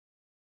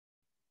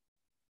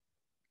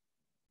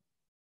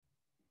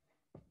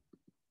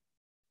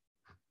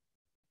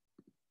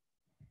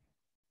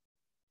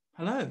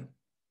Hello.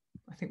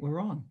 I think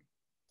we're on.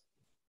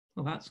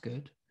 Well, that's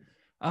good.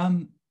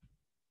 Hello.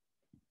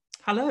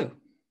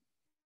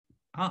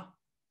 Ah.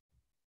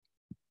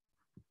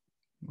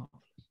 Marvelous.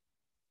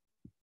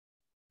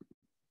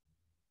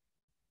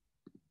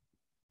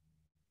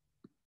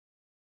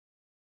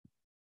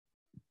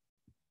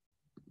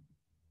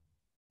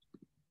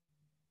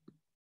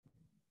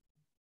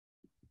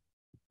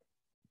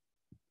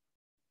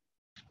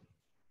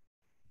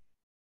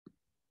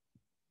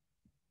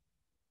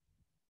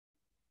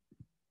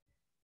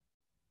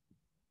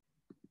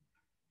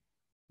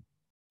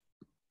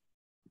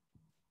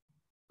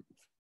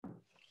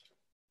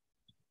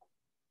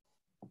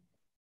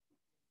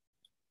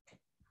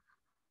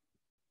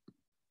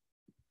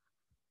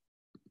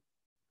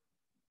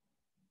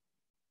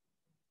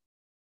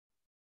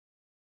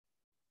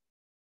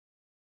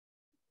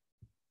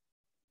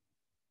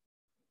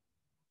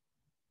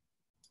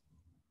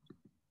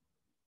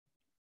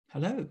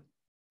 Hello.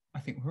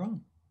 I think we're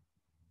on.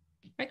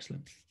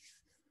 Excellent.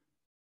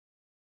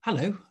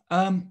 Hello.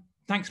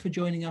 Thanks for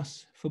joining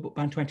us for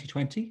BookBound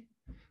 2020,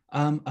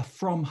 a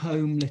From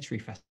Home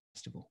Literary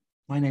Festival.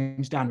 My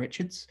name's Dan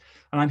Richards,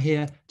 and I'm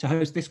here to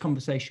host this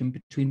conversation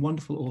between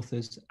wonderful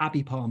authors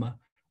Abi Palmer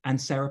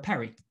and Sarah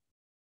Perry.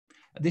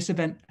 This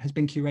event has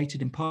been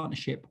curated in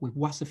partnership with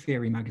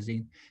Wasafiri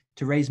magazine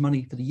to raise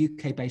money for the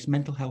UK-based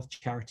mental health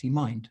charity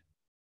Mind.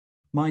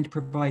 Mind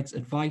provides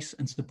advice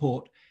and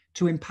support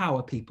to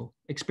empower people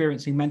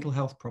experiencing mental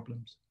health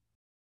problems.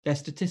 Their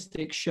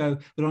statistics show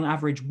that on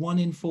average, 1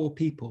 in 4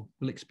 people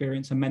will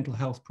experience a mental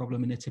health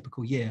problem in a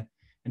typical year,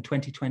 and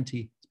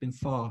 2020 has been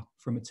far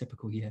from a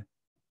typical year.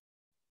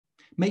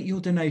 Make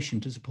your donation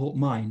to support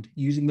Mind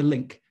using the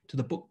link to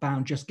the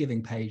BookBound Just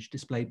Giving page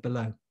displayed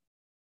below.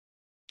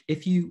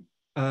 If you,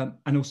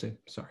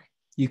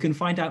 you can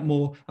find out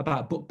more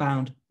about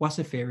BookBound,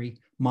 Wasafiri,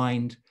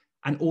 Mind,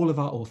 and all of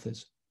our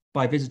authors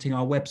by visiting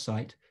our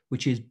website,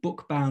 which is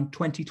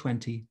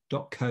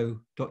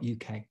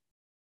bookbound2020.co.uk.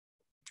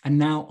 And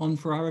now on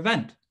for our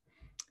event.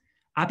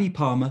 Abi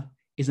Palmer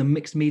is a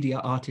mixed media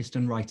artist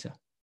and writer.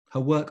 Her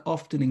work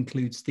often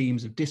includes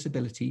themes of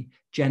disability,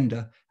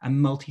 gender, and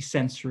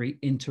multisensory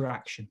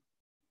interaction.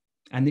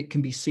 And it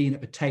can be seen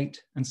at the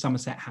Tate and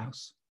Somerset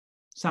House.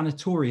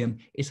 Sanatorium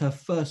is her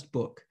first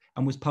book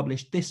and was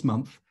published this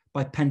month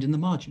by Penned in the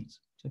Margins.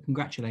 So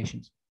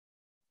congratulations.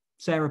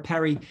 Sarah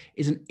Perry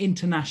is an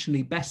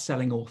internationally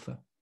best-selling author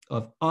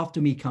of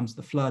After Me Comes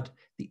the Flood,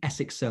 The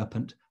Essex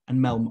Serpent, and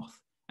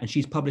Melmoth, and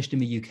she's published in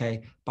the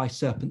UK by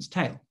Serpent's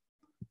Tail.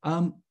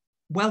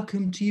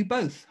 Welcome to you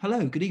both.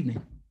 Hello, good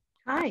evening.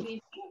 Hi.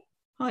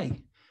 Hi.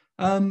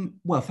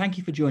 Well, thank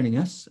you for joining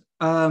us.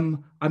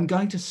 I'm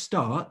going to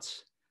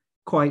start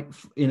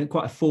in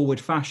quite a forward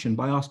fashion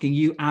by asking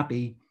you,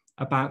 Abi,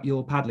 about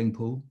your paddling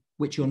pool,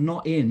 which you're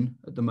not in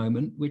at the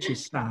moment, which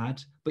is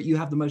sad, but you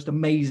have the most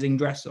amazing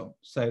dress on.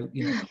 So,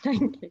 you know.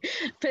 Thank you.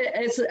 But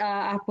it's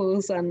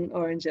apples and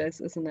oranges,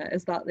 isn't it?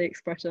 Is that the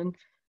expression?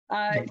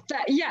 So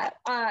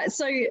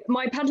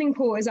my paddling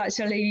pool is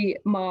actually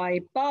my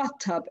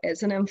bathtub.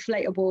 It's an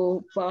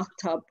inflatable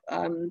bathtub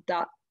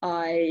that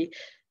I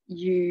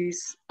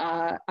use.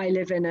 I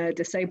live in a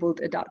disabled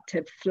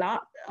adaptive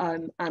flat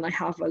and I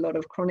have a lot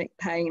of chronic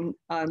pain.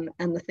 And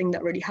the thing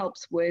that really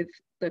helps with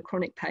the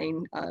chronic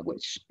pain,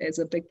 which is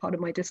a big part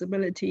of my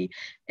disability,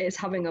 is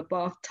having a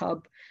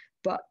bathtub,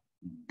 but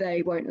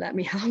they won't let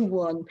me have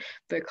one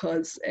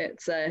because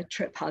it's a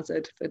trip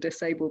hazard for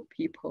disabled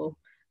people.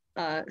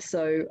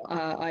 So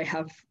I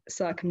have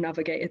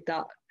circumnavigated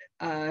that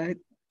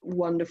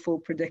wonderful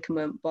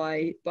predicament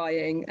by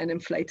buying an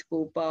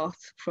inflatable bath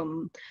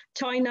from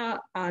China,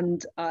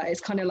 and it's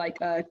kind of like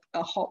a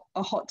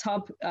hot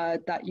tub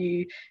that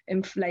you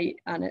inflate,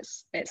 and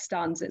it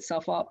stands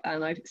itself up,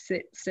 and I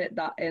sit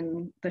that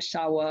in the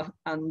shower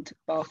and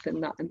bath in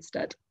that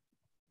instead.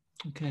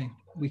 Okay,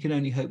 we can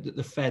only hope that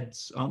the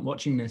feds aren't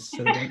watching this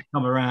so they don't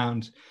come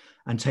around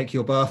and take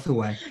your bath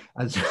away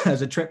as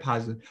a trip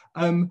hazard.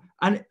 And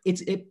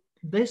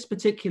this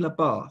particular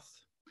bath,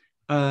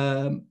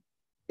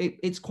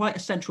 it's quite a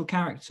central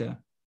character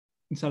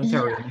in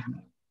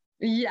Sanatorium.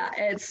 Yeah,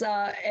 it's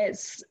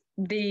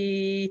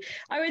the,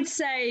 I would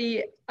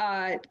say,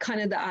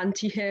 kind of the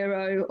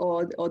anti-hero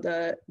or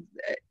the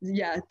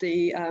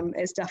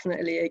it's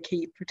definitely a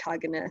key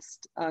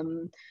protagonist.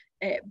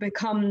 It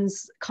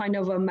becomes kind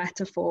of a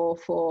metaphor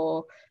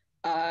for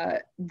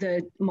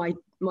my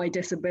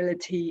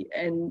disability,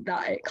 in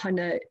that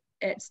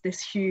it's this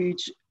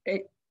huge,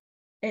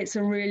 it's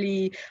a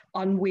really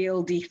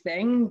unwieldy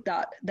thing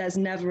that there's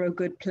never a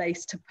good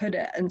place to put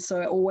it, and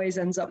so it always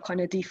ends up kind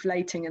of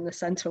deflating in the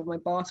center of my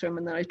bathroom,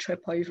 and then I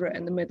trip over it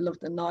in the middle of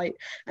the night,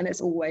 and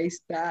it's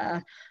always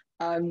there.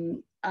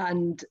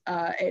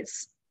 It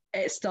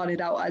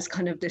started out as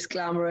kind of this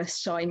glamorous,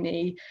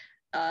 shiny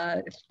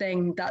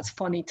thing that's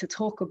funny to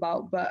talk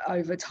about, but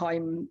over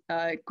time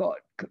got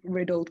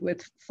riddled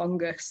with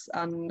fungus,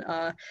 and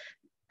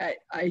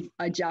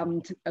I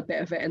jammed a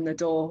bit of it in the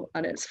door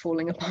and it's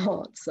falling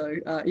apart. So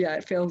yeah,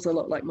 it feels a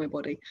lot like my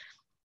body.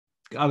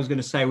 I was going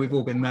to say, we've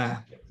all been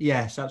there.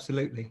 Yes,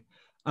 absolutely.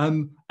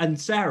 And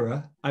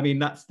Sarah, I mean,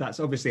 that's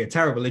obviously a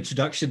terrible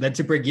introduction then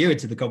to bring you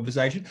into the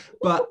conversation,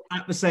 but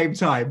at the same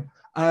time,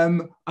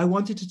 I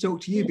wanted to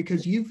talk to you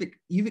because you've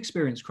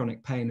experienced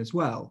chronic pain as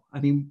well. I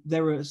mean,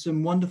 there are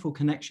some wonderful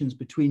connections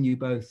between you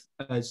both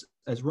as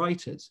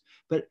writers,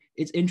 but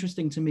it's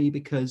interesting to me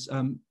because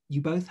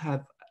you both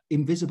have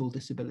invisible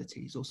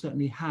disabilities, or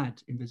certainly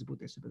had invisible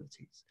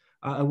disabilities.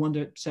 I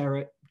wonder,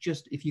 Sarah,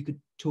 just if you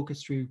could talk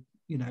us through,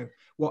 you know,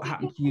 what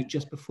happened to you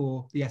just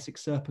before The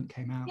Essex Serpent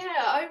came out.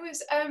 Yeah, I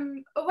was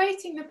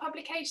awaiting the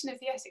publication of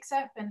The Essex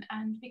Serpent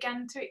and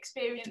began to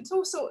experience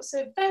all sorts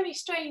of very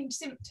strange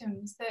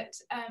symptoms that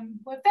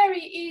were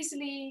very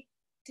easily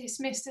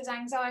dismissed as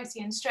anxiety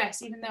and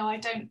stress, even though I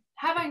don't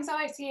have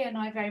anxiety and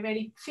I very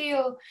rarely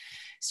feel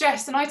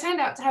stressed. And I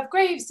turned out to have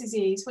Graves'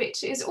 disease,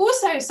 which is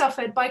also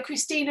suffered by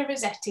Christina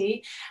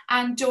Rossetti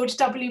and George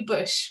W.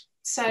 Bush.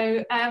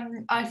 So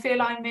I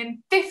feel I'm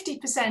in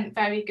 50%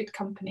 very good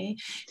company.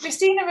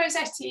 Christina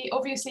Rossetti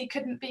obviously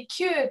couldn't be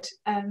cured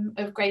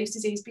of Graves'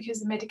 disease because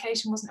the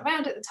medication wasn't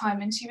around at the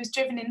time, and she was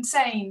driven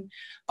insane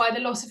by the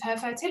loss of her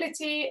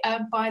fertility,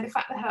 by the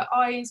fact that her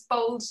eyes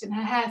bulged and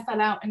her hair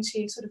fell out and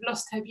she sort of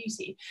lost her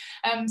beauty.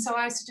 So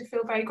I sort of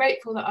feel very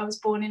grateful that I was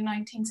born in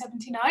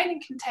 1979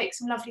 and can take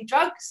some lovely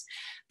drugs.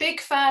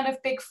 Big fan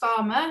of Big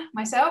Pharma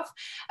myself.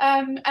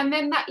 And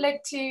then that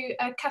led to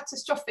a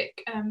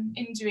catastrophic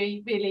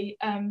injury, really,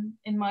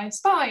 in my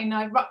spine.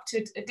 I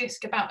ruptured a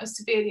disc about as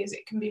severely as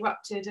it can be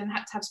ruptured and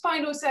had to have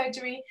spinal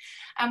surgery,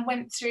 and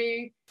went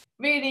through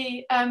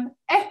really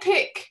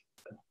epic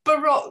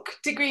baroque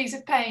degrees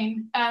of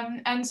pain,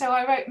 and so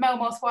I wrote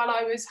Melmoth while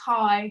I was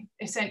high,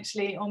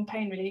 essentially, on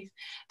pain relief.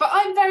 But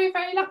I'm very,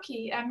 very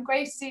lucky.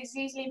 Graves' disease is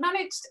easily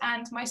managed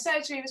and my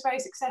surgery was very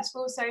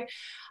successful, so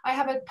I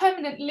have a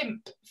permanent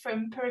limp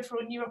from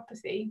peripheral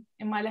neuropathy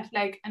in my left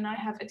leg, and I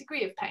have a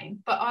degree of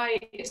pain, but I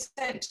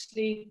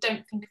essentially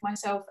don't think of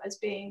myself as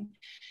being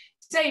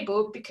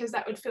disabled, because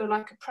that would feel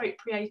like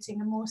appropriating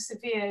a more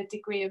severe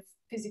degree of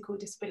physical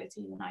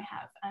disability than I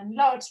have. And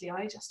largely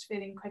I just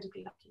feel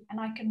incredibly lucky, and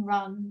I can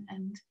run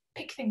and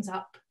pick things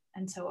up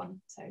and so on.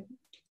 So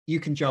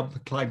you can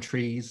jump, climb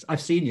trees.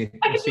 I've seen you.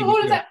 I can do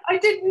all of that. I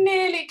did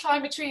nearly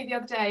climb a tree the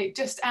other day,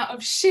 just out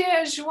of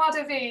sheer joie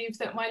de vivre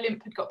that my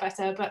limp had got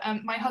better, but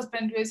my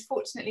husband was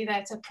fortunately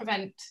there to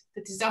prevent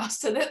the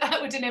disaster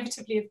that would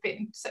inevitably have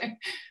been. So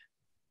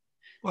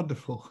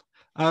wonderful.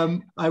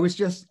 I was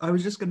just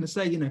going to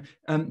say, you know,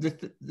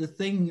 the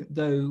thing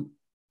though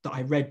that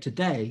I read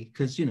today,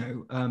 because, you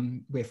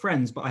know, we're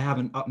friends, but I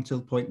haven't up until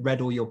the point read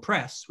all your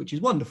press, which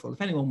is wonderful. If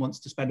anyone wants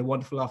to spend a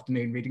wonderful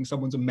afternoon reading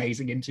someone's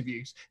amazing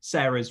interviews,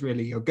 Sarah's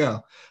really your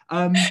girl.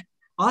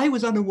 I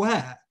was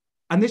unaware,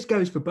 and this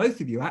goes for both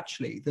of you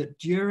actually, that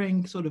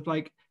during sort of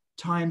like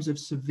times of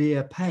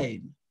severe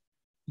pain,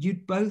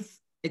 you'd both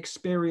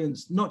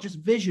experienced not just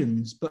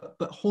visions, but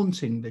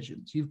haunting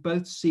visions. You've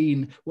both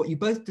seen what you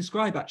both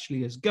describe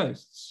actually as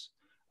ghosts,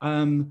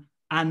 and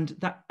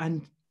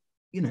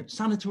you know,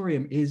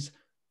 sanatorium is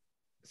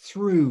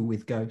through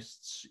with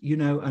ghosts, you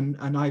know,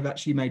 and I've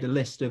actually made a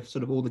list of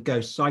sort of all the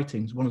ghost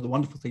sightings. One of the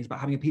wonderful things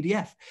about having a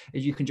PDF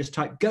is you can just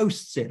type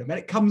ghosts in and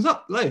it comes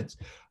up loads.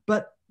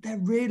 But they're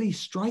really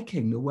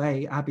striking, the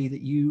way, Abi,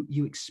 that you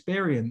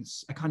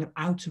experience a kind of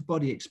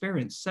out-of-body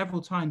experience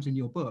several times in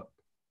your book.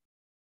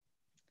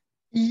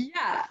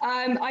 Yeah,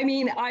 I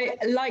mean, I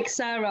like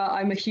Sarah,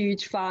 I'm a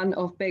huge fan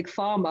of Big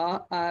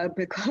Pharma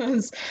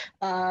because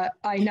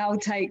I now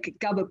take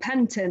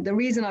gabapentin. The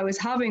reason I was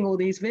having all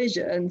these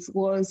visions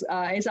was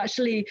it's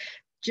actually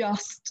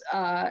just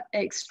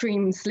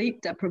extreme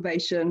sleep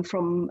deprivation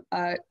from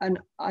an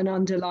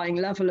underlying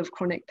level of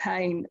chronic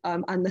pain,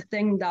 and the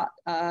thing that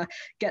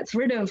gets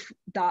rid of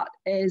that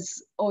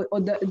is, or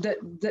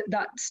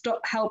that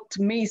helped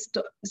me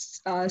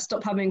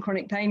stop having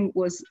chronic pain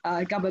was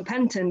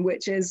gabapentin,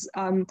 which is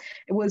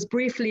it was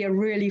briefly a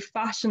really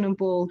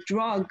fashionable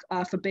drug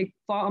for Big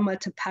Pharma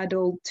to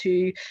peddle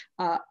to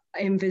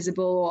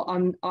invisible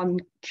or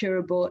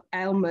uncurable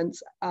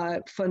ailments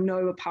for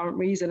no apparent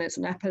reason. It's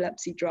an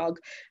epilepsy drug,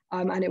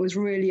 and it was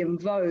really in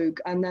vogue,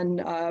 and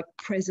then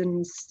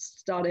prisons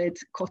started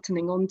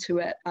cottoning onto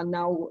it, and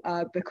now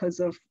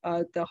because of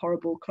the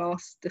horrible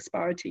class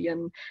disparity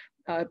and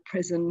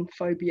prison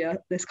phobia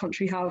this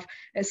country have,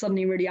 it's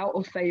suddenly really out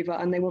of favor,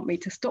 and they want me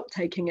to stop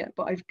taking it.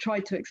 But I've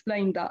tried to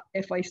explain that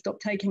if I stop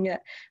taking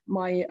it,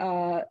 my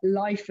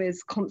life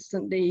is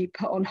constantly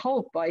put on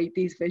hold by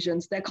these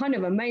visions. They're kind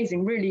of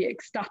amazing, really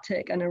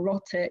ecstatic and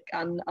erotic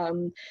and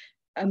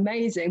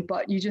amazing,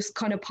 but you just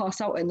kind of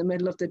pass out in the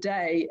middle of the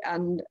day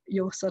and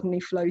you're suddenly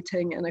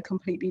floating in a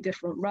completely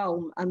different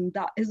realm, and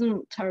that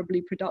isn't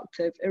terribly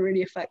productive. It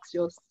really affects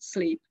your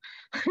sleep.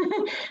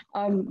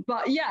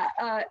 But yeah,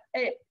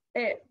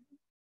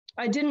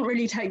 I didn't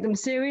really take them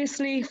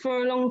seriously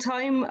for a long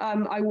time.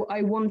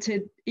 I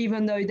wanted,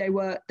 even though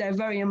they're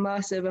very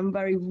immersive and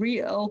very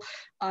real,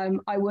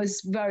 I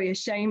was very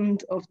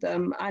ashamed of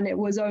them, and it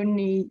was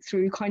only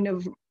through kind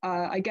of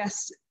I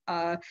guess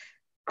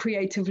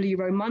creatively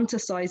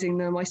romanticizing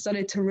them I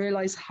started to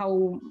realize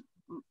how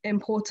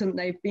important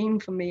they've been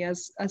for me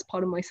as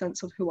part of my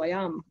sense of who I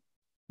am.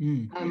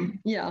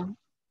 Yeah.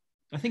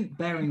 I think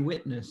bearing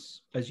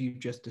witness, as you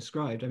just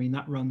described, I mean,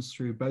 that runs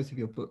through both of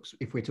your books.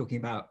 If we're talking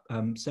about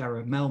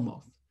Sarah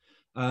Melmoth,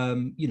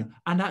 you know,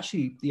 and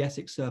actually the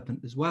Essex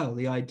Serpent as well,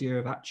 the idea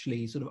of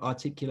actually sort of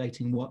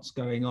articulating what's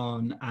going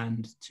on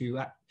and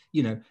to,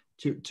 you know,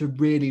 to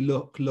really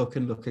look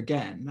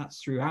again.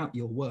 That's throughout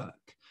your work.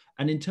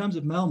 And in terms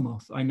of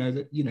Melmoth, I know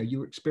that, you know, you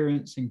were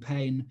experiencing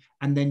pain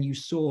and then you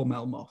saw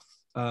Melmoth,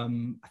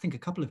 I think a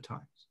couple of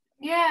times.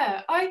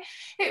 Yeah,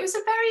 it was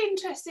a very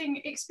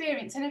interesting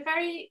experience and a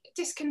very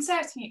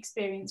disconcerting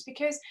experience,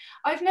 because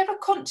I've never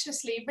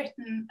consciously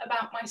written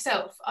about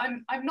myself.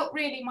 I'm not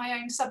really my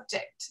own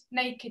subject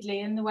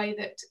nakedly in the way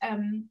that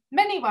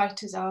many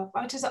writers are,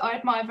 writers that I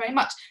admire very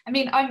much. I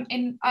mean,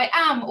 I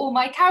am all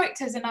my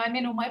characters and I'm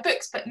in all my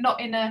books, but not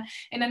in an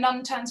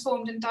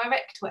untransformed and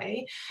direct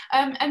way.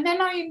 And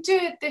then I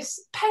endured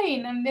this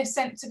pain and this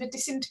sense of a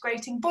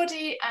disintegrating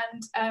body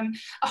and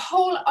a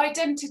whole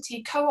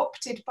identity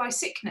co-opted by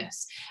sickness.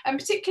 And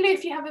particularly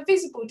if you have a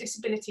visible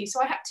disability. So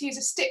I had to use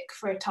a stick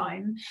for a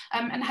time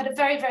and had a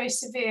very, very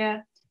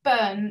severe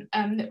burn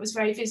that was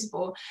very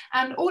visible.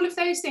 And all of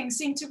those things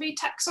seem to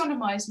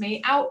re-taxonomize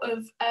me out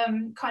of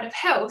kind of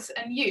health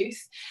and youth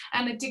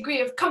and a degree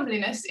of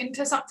comeliness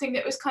into something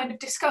that was kind of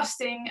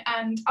disgusting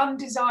and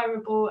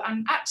undesirable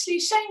and actually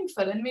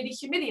shameful and really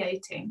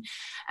humiliating.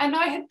 And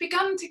I had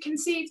begun to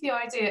conceive the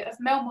idea of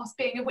Melmoth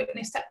being a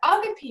witness to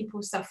other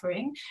people's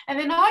suffering, and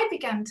then I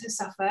began to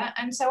suffer,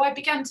 and so I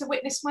began to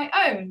witness my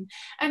own.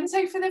 And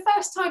so for the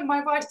first time,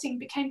 my writing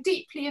became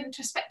deeply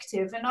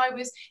introspective, and I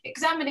was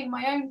examining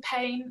my own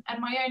pain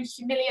and my own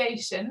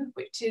humiliation,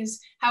 which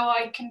is how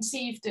I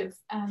conceived of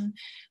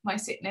my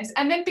sickness.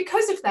 And then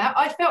because of that,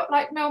 I felt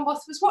like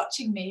Melmoth was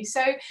watching me.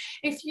 So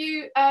if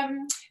you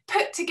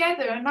put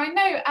together, and I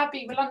know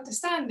Abi will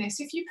understand this,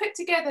 if you put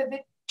together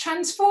the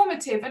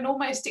transformative and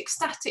almost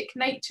ecstatic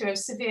nature of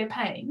severe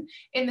pain,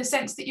 in the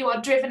sense that you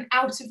are driven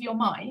out of your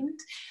mind,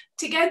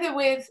 together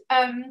with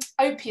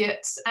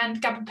opiates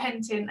and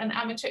gabapentin and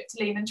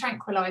amitriptyline and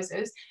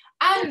tranquilizers,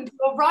 and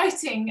you're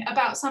writing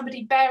about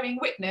somebody bearing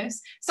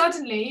witness,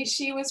 suddenly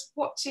she was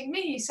watching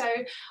me. So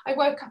I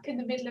woke up in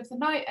the middle of the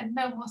night and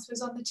Melmoth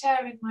was on the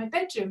chair in my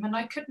bedroom and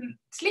I couldn't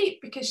sleep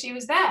because she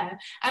was there.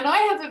 And I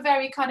have a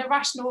very kind of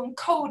rational and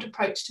cold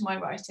approach to my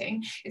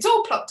writing. It's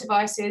all plot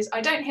devices. I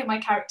don't hear my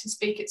characters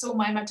speak. It's all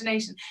my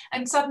imagination.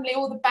 And suddenly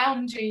all the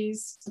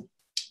boundaries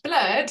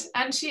blurred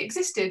and she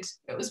existed.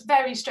 It was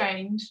very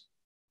strange.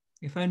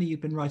 If only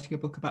you'd been writing a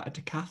book about a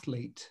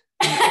decathlete.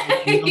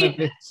 None of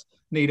this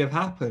need have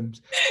happened.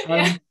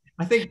 Yeah.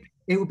 I think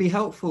it would be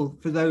helpful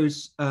for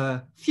those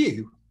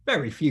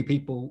very few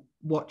people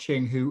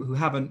watching who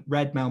haven't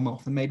read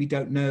Melmoth and maybe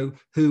don't know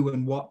who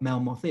and what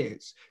Melmoth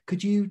is.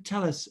 Could you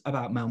tell us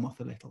about Melmoth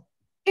a little?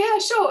 Yeah,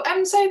 sure.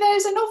 So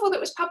there's a novel that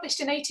was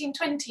published in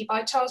 1820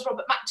 by Charles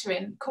Robert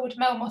Maturin called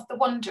Melmoth the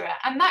Wanderer,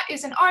 and that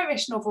is an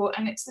Irish novel,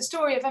 and it's the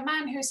story of a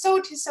man who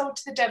sold his soul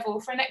to the devil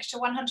for an extra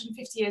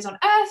 150 years on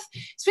earth,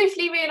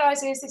 swiftly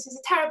realises this is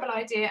a terrible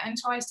idea and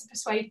tries to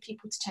persuade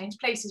people to change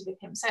places with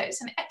him. So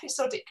it's an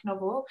episodic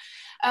novel,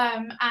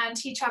 and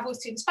he travels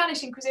to the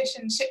Spanish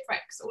Inquisition,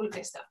 shipwrecks, all of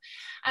this stuff.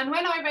 And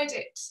when I read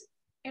it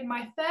in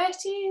my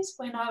 30s,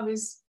 when I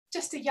was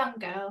just a young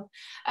girl,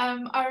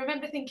 I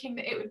remember thinking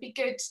that it would be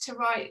good to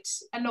write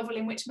a novel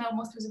in which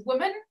Melmoth was a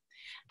woman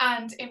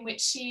and in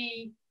which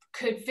she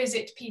could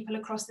visit people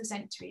across the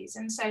centuries.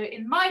 And so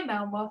in my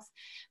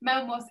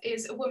Melmoth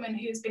is a woman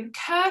who has been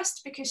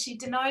cursed because she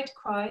denied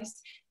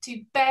Christ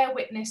to bear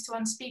witness to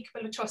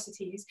unspeakable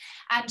atrocities.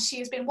 And she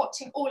has been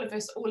watching all of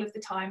us all of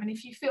the time. And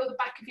if you feel the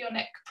back of your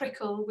neck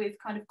prickle with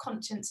kind of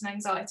conscience and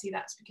anxiety,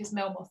 that's because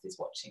Melmoth is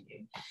watching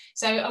you.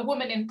 So a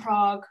woman in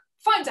Prague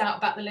finds out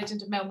about the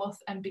legend of Melmoth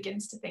and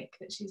begins to think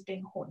that she's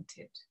being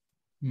haunted.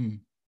 And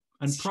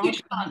it's Prague,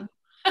 huge fun.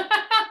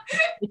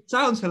 It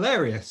sounds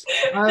hilarious.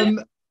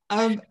 You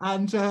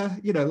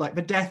know, like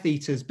the Death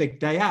Eater's big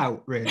day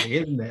out, really,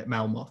 isn't it,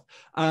 Melmoth?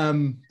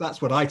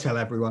 That's what I tell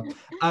everyone.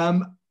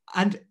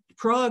 And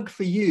Prague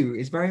for you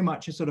is very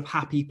much a sort of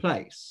happy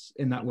place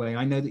in that way.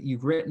 I know that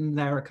you've written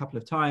there a couple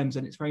of times,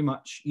 and it's very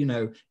much, you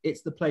know,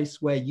 it's the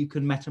place where you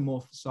can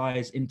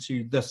metamorphosize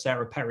into the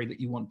Sarah Perry that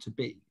you want to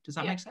be. Does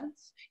that make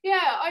sense? Yeah,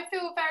 I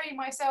feel very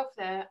myself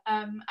there,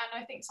 and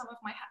I think some of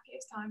my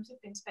happiest times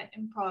have been spent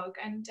in Prague.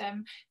 And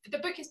the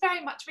book is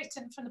very much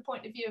written from the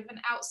point of view of an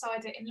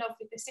outsider in love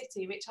with the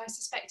city, which I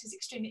suspect is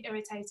extremely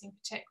irritating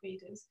for Czech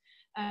readers.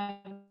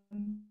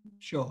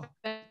 Sure.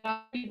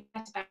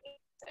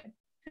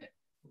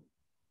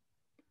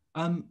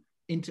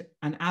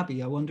 And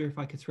Abi, I wonder if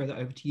I could throw that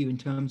over to you in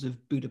terms of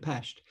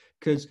Budapest,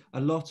 because a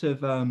lot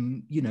of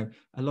you know,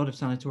 a lot of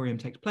sanatorium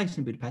takes place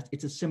in Budapest.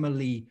 It's a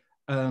similarly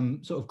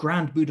sort of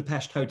grand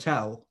Budapest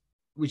hotel,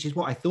 which is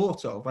what I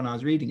thought of when I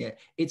was reading it.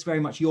 It's very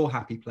much your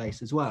happy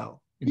place as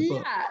well in the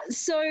book.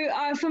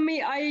 So for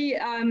me,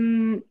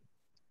 I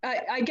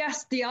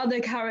guess the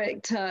other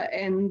character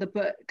in the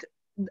book,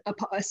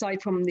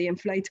 aside from the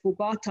inflatable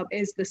bathtub,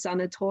 is the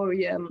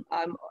sanatorium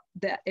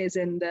that is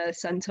in the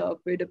center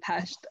of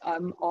Budapest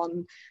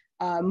on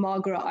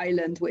Margaret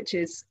Island, which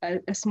is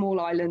a small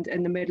island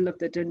in the middle of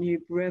the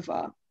Danube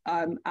River.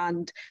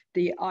 And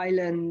the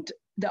island,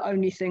 the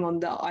only thing on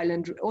the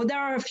island, or there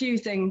are a few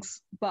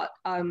things, but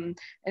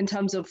in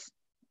terms of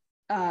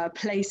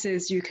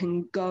places you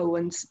can go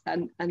and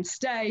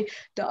stay,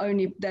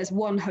 there's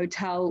one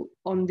hotel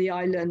on the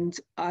island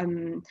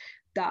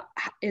that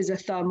is a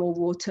thermal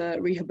water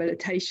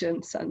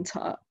rehabilitation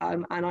centre,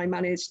 and I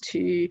managed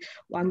to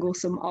wangle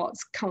some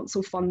Arts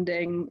Council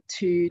funding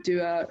to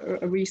do a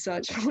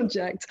research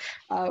project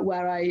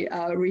where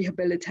I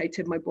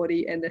rehabilitated my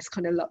body in this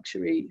kind of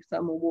luxury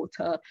thermal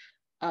water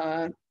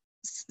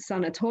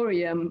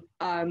sanatorium,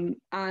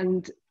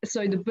 and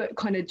so the book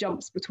kind of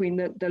jumps between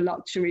the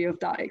luxury of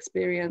that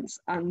experience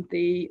and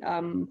the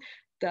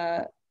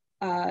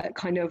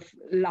kind of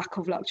lack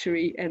of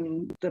luxury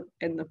in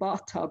the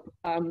bathtub.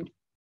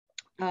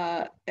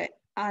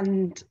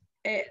 And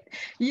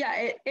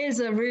it is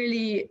a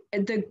really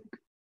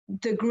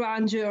the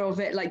grandeur of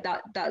it, like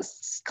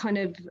that's kind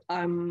of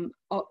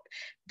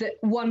the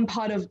one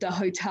part of the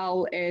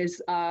hotel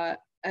is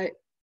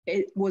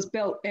it was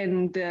built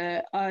in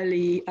the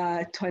early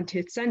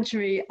 20th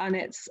century, and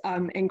it's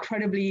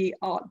incredibly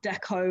Art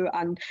Deco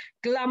and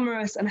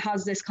glamorous, and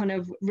has this kind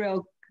of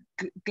real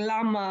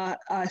glamour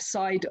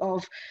side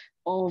of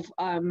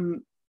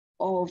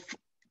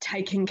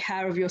taking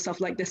care of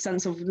yourself, like the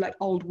sense of like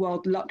old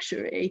world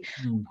luxury.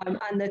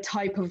 And the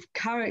type of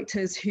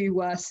characters who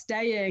were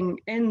staying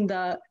in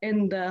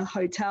the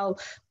hotel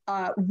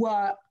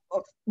were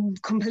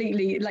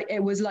completely, like,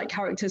 it was like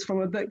characters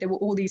from a book. There were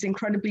all these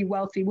incredibly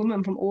wealthy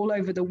women from all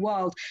over the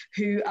world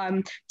who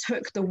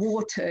took the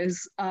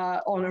waters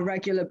on a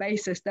regular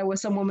basis. There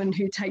was some women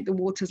who take the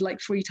waters like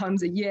 3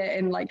 times a year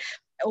in like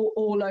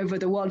all over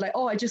the world. Like,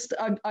 oh, I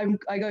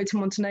go to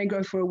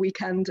Montenegro for a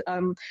weekend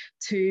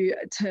to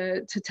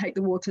take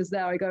the waters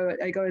there. I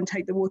go and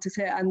take the waters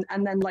here,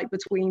 and then like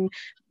between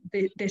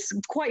this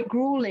quite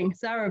grueling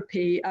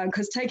therapy,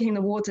 because taking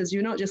the waters,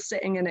 you're not just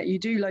sitting in it, you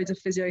do loads of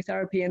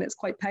physiotherapy, and it's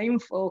quite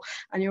painful,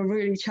 and you're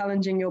really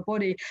challenging your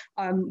body.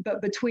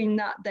 But between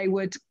that, they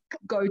would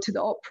go to the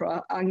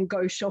opera and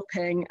go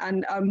shopping,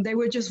 and they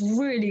were just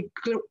really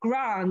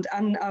grand.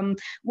 And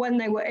when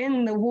they were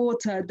in the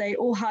water, they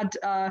all had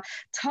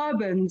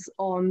turbans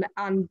on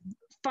and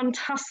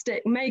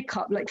fantastic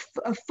makeup, like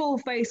a full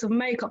face of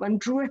makeup and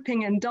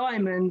dripping in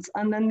diamonds,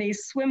 and then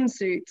these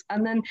swimsuits,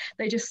 and then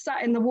they just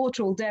sat in the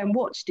water all day and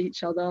watched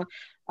each other,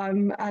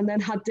 and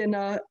then had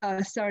dinner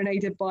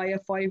serenaded by a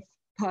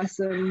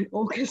 5-person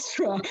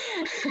orchestra.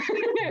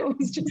 It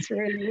was just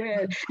really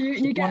weird.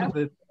 You get one of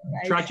the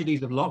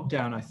tragedies of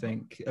lockdown, I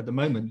think, at the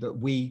moment, that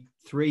we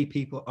 3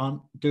 people aren't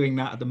doing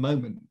that at the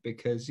moment,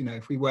 because, you know,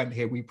 if we weren't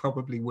here, we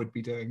probably would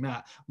be doing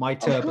that. My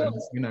turban,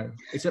 you know,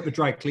 it's at the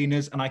dry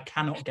cleaners and I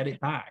cannot get it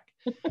back.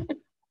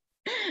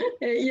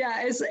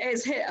 Yeah,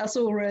 it's hit us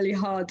all really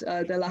hard,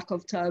 the lack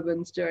of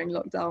turbans during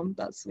lockdown.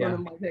 That's one of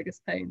my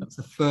biggest pains. That's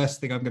the first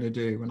thing I'm going to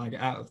do when I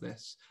get out of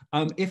this.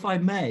 If I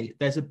may,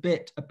 there's a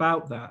bit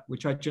about that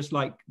which I'd just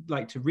like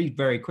to read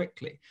very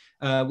quickly,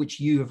 which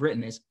you have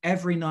written. Is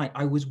every night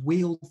I was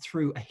wheeled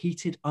through a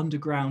heated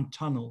underground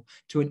tunnel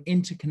to an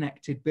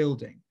interconnected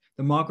building,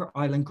 the Margaret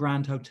Island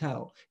Grand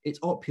Hotel. It's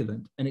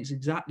opulent, and it's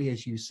exactly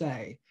as you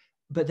say.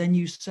 But then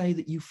you say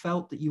that you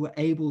felt that you were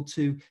able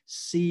to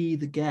see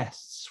the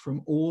guests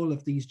from all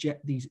of these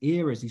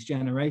eras, these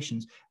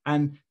generations.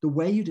 And the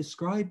way you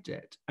described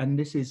it, and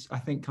this is, I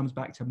think, comes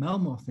back to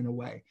Melmoth in a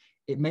way,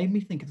 it made me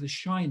think of The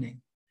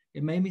Shining.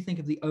 It made me think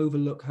of the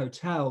Overlook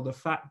Hotel, the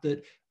fact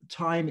that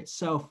time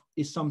itself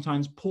is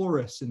sometimes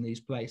porous in these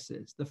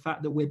places, the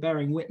fact that we're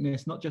bearing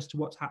witness not just to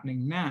what's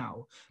happening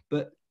now,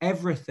 but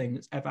everything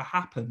that's ever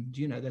happened.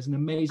 You know, there's an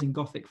amazing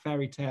Gothic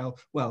fairy tale,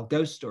 well,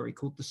 ghost story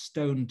called The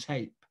Stone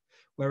Tape,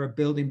 where a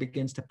building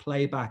begins to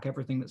play back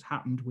everything that's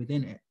happened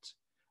within it.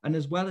 And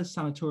as well as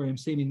sanatorium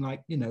seeming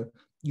like, you know,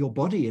 your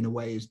body in a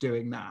way is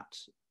doing that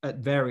at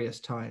various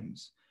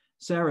times.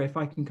 Sarah, if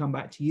I can come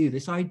back to you,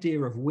 this idea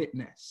of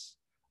witness,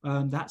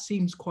 that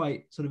seems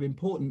quite sort of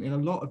important in a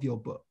lot of your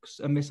books,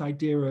 and this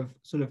idea of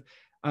sort of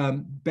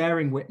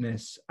bearing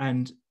witness,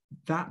 and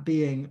that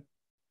being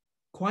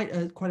quite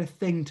a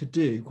thing to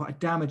do, quite a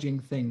damaging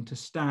thing to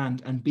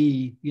stand and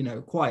be, you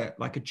know, quiet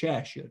like a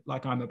chair should,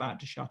 like I'm about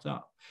to shut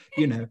up,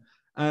 you know,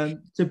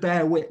 to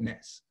bear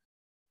witness.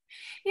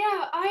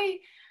 Yeah,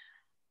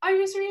 I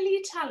was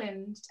really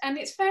challenged, and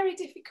it's very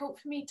difficult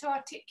for me to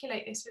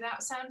articulate this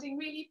without sounding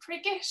really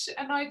priggish,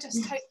 and I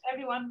just hope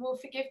everyone will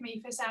forgive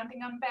me for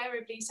sounding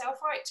unbearably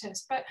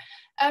self-righteous. But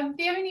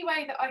the only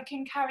way that I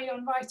can carry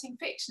on writing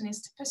fiction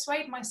is to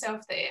persuade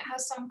myself that it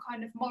has some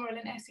kind of moral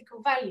and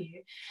ethical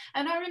value.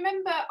 And I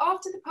remember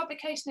after the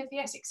publication of The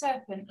Essex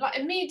Serpent, like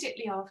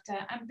immediately after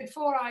and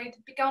before I'd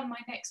begun my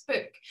next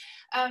book,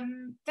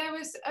 there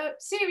was a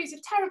series of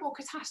terrible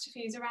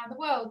catastrophes around the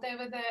world. There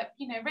were the,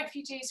 you know,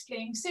 refugees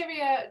fleeing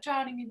Syria,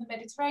 drowning in the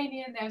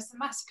Mediterranean, there was the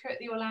massacre at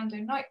the Orlando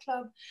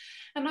nightclub,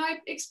 and I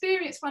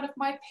experienced one of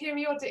my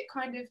periodic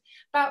kind of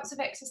bouts of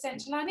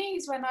existential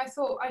unease when I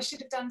thought I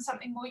should have done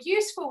something more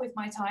useful with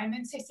my time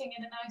than sitting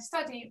in a nice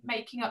study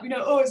making up,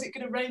 oh, is it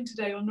going to rain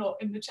today or not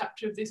in the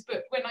chapter of this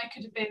book, when I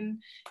could have been,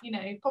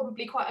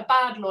 probably quite a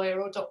bad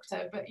lawyer or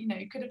doctor, but,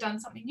 could have done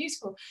something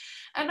useful.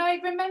 And I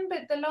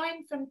remembered the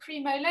line from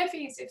Primo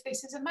Levi's If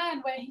This Is a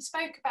Man, where he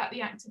spoke about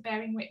the act of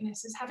bearing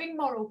witness as having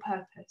moral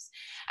purpose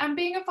and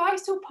being a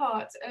vital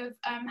part of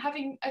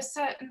having a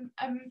certain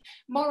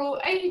moral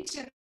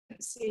agency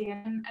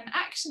and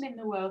action in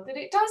the world, that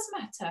it does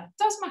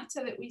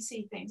matter that we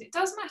see things. It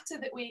does matter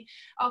that we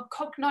are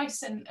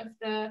cognizant of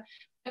the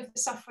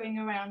suffering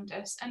around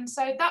us. And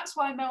so that's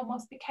why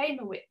Melmoth became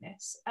a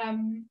witness.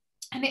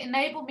 And it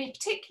enabled me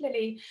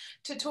particularly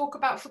to talk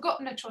about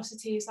forgotten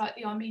atrocities like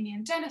the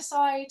Armenian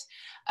genocide,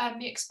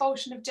 the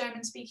expulsion of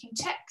German-speaking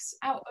Czechs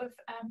out of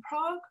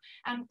Prague,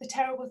 and the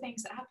terrible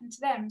things that happened to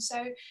them.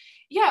 So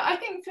yeah, I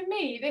think for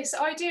me, this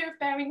idea of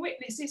bearing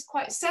witness is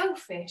quite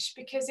selfish,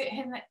 because it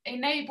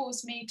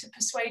enables me to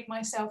persuade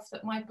myself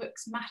that my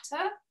books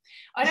matter.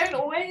 I don't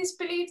always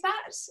believe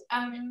that,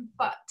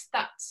 but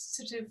that's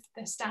sort of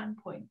the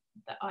standpoint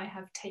that I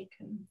have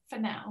taken for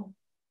now.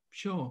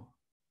 Sure.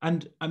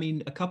 And I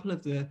mean, a couple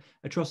of the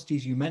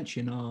atrocities you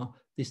mention are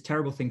this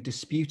terrible thing,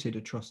 disputed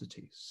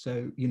atrocities.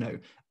 So,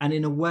 and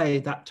in a way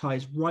that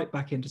ties right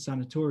back into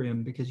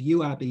Sanatorium, because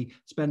you, Abi,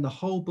 spend the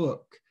whole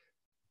book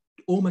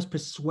almost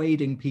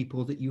persuading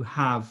people that you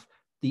have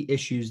the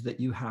issues that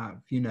you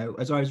have.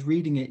 As I was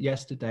reading it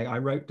yesterday, I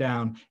wrote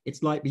down,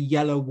 it's like the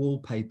yellow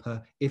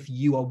wallpaper if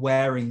you are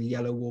wearing the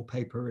yellow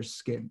wallpaper as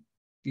skin.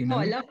 Oh,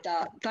 I love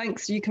that.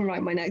 Thanks. You can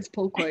write my next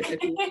pull quote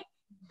if you...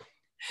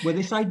 Well,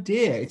 this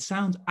idea, it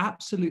sounds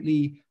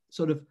absolutely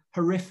sort of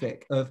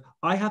horrific of,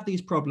 I have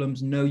these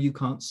problems, no, you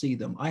can't see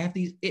them. I have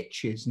these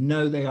itches,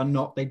 no, they are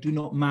not, they do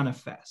not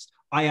manifest.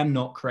 I am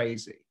not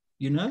crazy,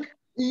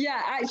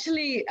 Yeah,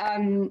 actually,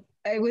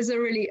 it was a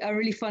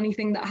really funny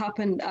thing that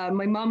happened.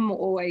 My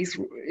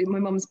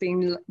mum's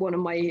been one of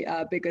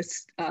my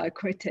biggest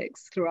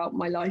critics throughout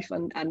my life,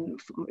 and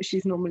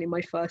she's normally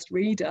my first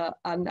reader.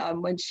 And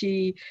when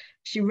she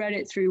read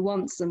it through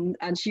once,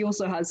 and she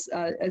also has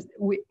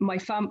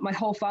my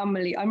whole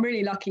family. I'm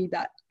really lucky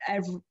that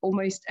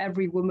almost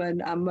every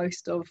woman and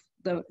most of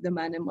the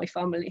men in my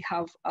family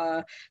have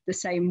the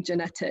same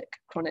genetic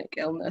chronic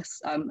illness,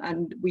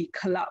 and we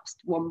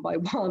collapsed one by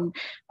one,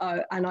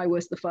 and I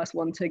was the first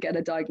one to get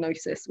a diagnosis,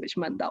 which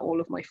meant that all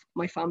of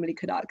my family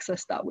could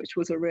access that, which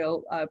was a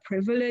real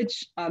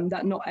privilege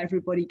that not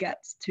everybody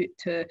gets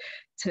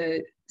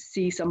to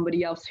see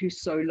somebody else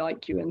who's so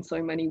like you in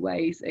so many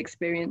ways,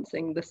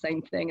 experiencing the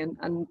same thing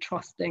and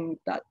trusting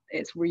that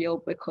it's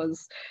real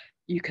because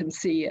you can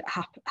see it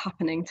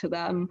happening to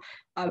them,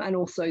 and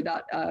also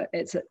that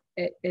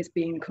it is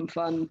being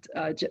confirmed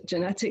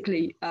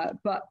genetically.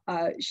 But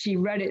she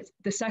read it,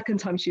 the second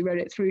time she read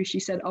it through, she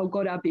said, oh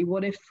God, Abi,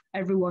 what if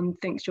everyone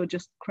thinks you're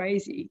just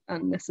crazy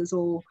and this is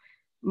all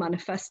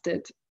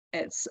manifested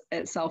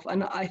itself?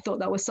 And I thought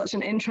that was such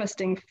an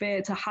interesting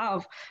fear to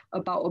have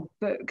about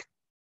a book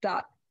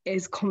that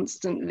is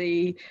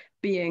constantly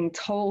being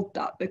told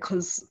that,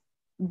 because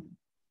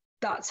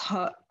that's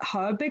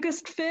her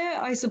biggest fear,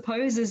 I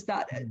suppose, is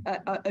that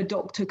a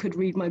doctor could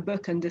read my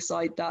book and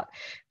decide that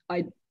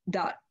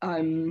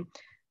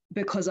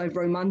because I've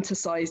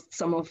romanticized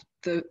some of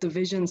the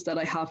visions that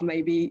I have,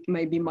 maybe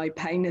my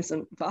pain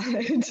isn't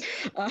valid.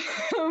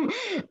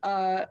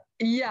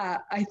 Yeah,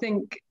 I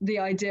think the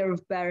idea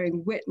of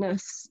bearing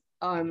witness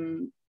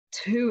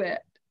to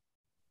it,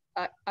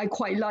 I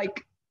quite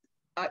like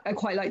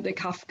the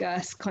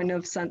Kafkaesque kind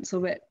of sense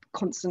of it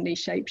constantly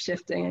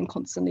shape-shifting and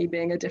constantly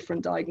being a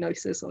different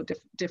diagnosis or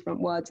different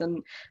words,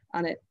 and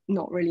it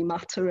not really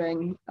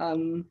mattering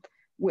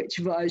which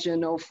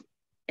version of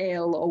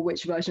ill or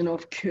which version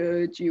of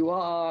cured you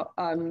are.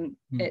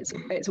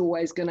 It's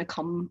always going to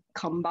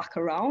come back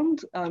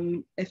around,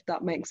 if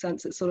that makes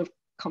sense. It sort of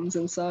comes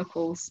in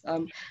circles,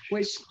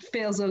 which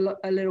feels a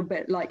little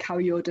bit like how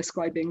you're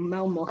describing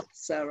Melmoth,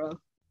 Sarah.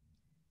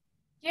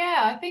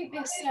 Yeah, I think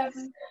this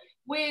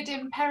weird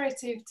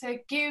imperative to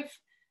give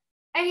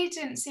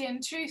agency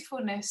and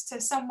truthfulness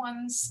to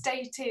someone's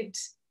stated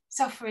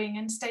suffering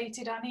and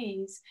stated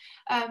unease.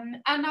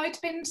 And I'd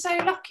been so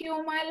lucky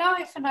all my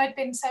life, and I'd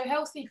been so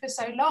healthy for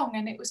so long,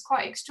 and it was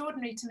quite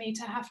extraordinary to me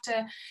to have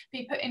to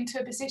be put into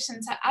a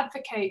position to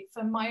advocate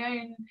for my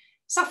own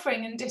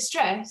suffering and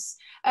distress.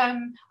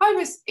 I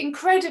was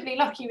incredibly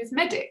lucky with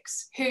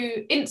medics who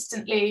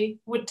instantly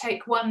would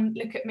take one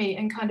look at me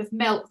and kind of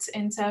melt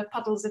into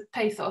puddles of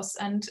pathos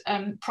and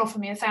proffer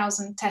me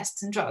 1,000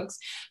 tests and drugs.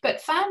 But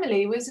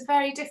family was a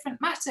very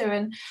different matter.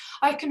 And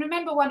I can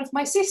remember one of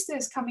my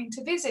sisters coming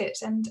to visit,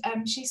 and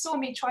she saw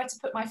me try to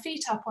put my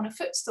feet up on a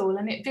footstool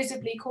and it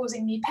visibly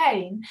causing me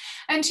pain.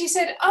 And she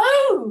said,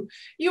 "Oh,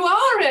 you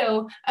are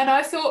ill." And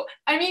I thought,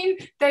 I mean,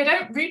 they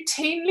don't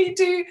routinely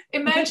do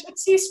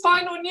emergency spine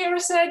spinal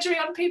neurosurgery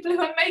on people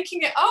who are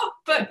making it up,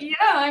 but yeah,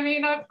 I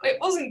mean, it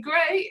wasn't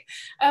great.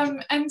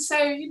 And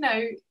so, you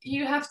know,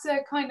 you have to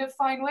kind of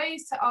find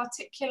ways to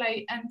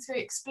articulate and to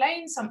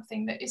explain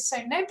something that is so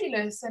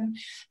nebulous, and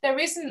there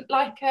isn't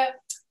like a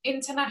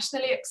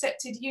internationally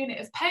accepted unit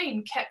of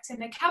pain kept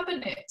in a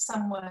cabinet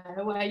somewhere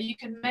where you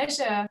can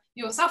measure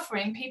your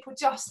suffering. People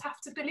just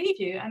have to believe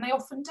you, and they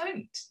often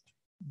don't.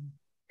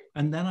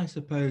 And then I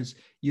suppose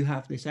you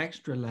have this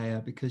extra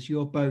layer because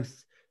you're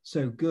both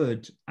so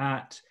good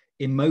at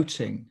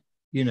emoting,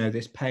 you know,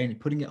 this pain,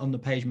 putting it on the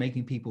page,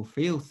 making people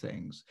feel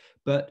things.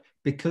 But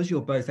because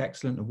you're both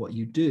excellent at what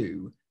you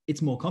do,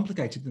 it's more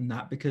complicated than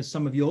that, because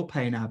some of your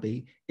pain,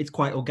 Abi, it's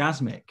quite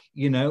orgasmic,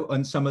 you know,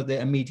 and some of the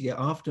immediate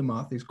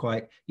aftermath is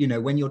quite, you know,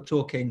 when you're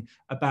talking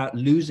about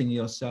losing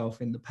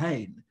yourself in the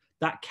pain,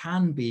 that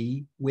can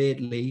be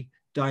weirdly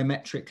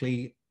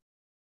diametrically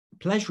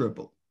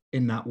pleasurable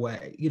in that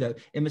way, you know,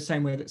 in the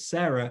same way that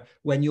Sarah,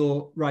 when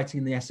you're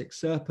writing The Essex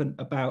Serpent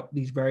about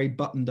these very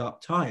buttoned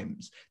up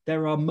times,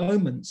 there are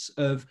moments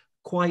of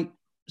quite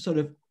sort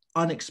of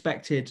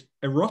unexpected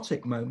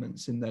erotic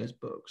moments in those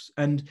books.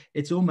 And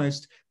it's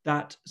almost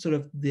that sort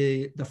of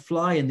the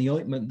fly in the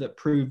ointment that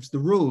proves the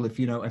rule, if,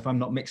 you know, if I'm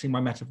not mixing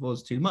my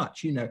metaphors too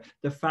much, you know,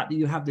 the fact that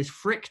you have this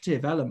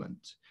frictive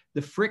element,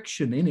 the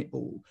friction in it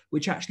all,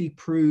 which actually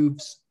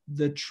proves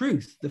the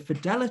truth, the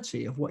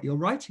fidelity of what you're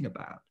writing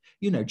about.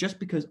 You know, just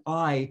because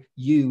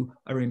you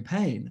are in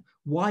pain,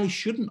 why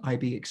shouldn't I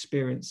be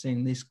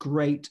experiencing this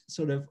great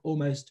sort of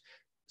almost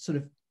sort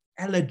of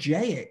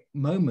elegiac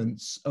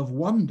moments of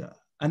wonder?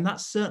 And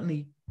that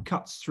certainly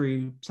cuts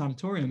through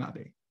Sanatorium,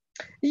 Abi.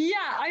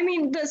 Yeah, I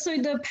mean, so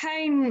the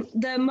pain,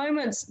 the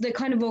moments, the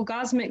kind of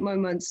orgasmic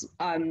moments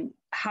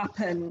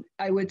happen,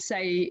 I would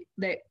say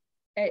that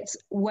it's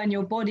when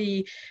your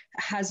body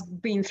has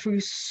been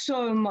through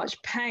so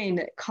much pain,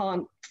 it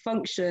can't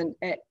function.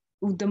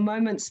 The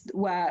moments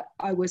where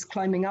I was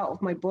climbing out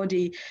of my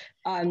body,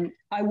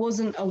 I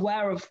wasn't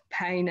aware of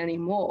pain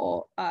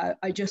anymore.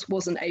 I just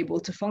wasn't able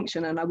to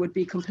function, and I would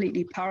be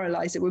completely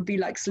paralyzed. It would be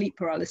like sleep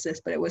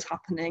paralysis, but it was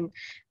happening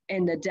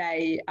in the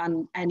day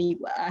and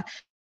anywhere.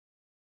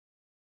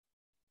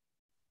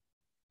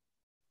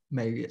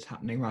 Maybe it's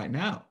happening right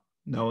now.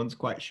 No one's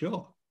quite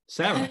sure.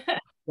 Sarah,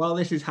 while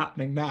this is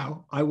happening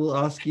now, I will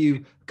ask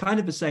you kind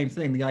of the same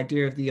thing, the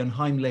idea of the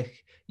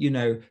unheimlich, you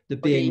know, the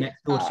being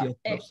next door to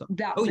yourself.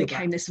 That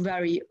became this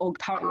very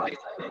paralyzed.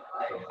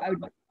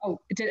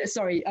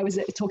 Sorry, I was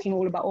talking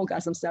all about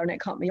orgasms there and it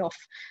cut me off.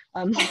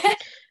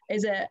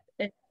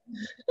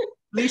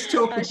 Please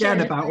talk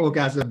again about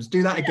orgasms.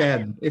 Do that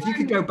again. If you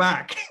could go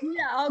back.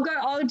 Yeah,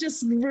 I'll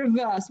just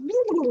reverse.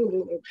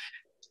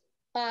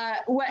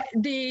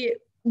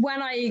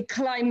 When I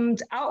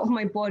climbed out of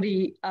my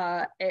body,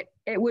 I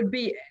would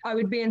be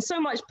in so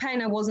much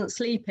pain I wasn't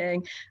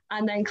sleeping,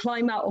 and then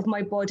climb out of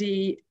my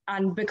body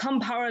and become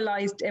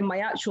paralyzed in my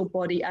actual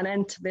body and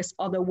enter this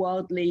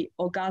otherworldly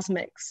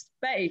orgasmic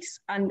space,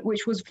 and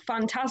which was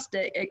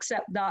fantastic,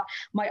 except that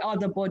my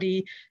other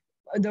body,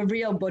 the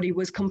real body,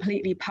 was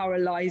completely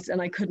paralyzed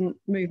and I couldn't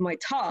move my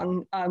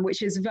tongue,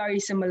 which is very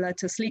similar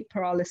to sleep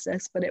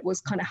paralysis, but it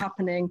was kind of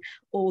happening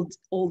all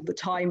the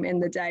time, in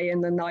the day,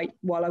 in the night,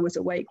 while I was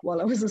awake,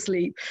 while I was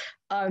asleep.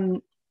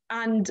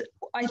 And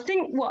I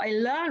think what I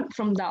learned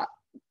from that,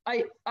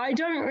 I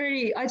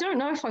don't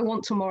know if I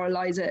want to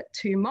moralize it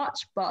too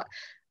much, but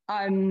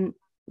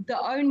the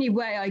only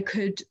way I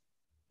could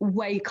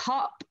wake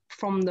up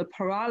from the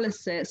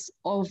paralysis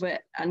of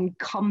it and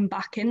come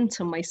back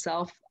into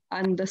myself,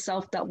 and the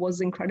self that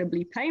was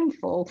incredibly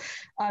painful,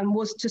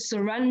 was to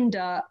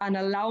surrender and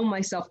allow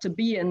myself to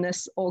be in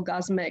this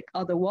orgasmic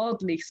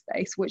otherworldly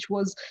space, which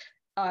was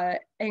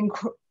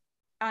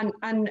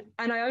and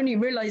I only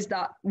realized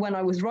that when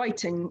I was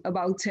writing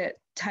about it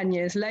 10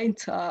 years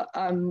later.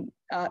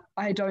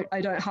 I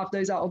don't have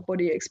those out of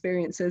body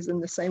experiences in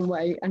the same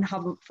way, and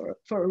haven't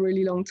for a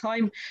really long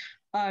time.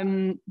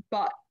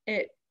 But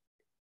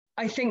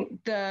I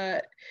think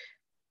the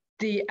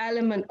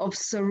element of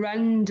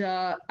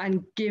surrender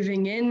and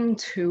giving in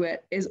to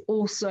it is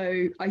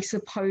also, I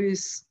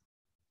suppose,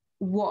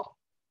 what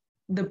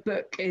the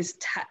book is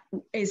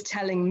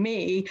telling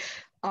me,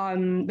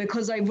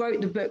 because I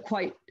wrote the book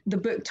the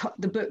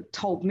book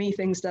told me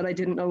things that I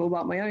didn't know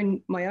about my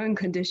own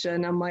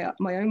condition and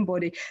my own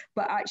body.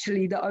 But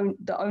actually,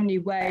 the only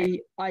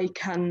way I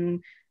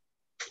can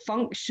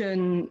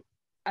function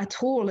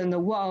at all in the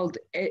world,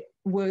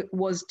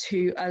 was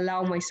to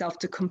allow myself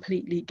to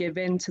completely give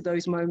in to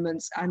those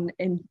moments and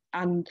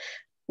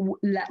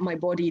let my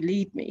body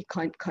lead me,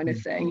 kind of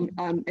thing.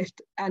 And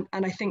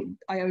I think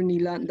I only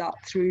learned that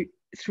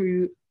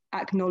through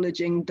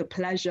acknowledging the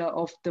pleasure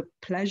of the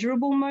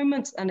pleasurable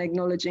moments and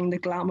acknowledging the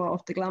glamour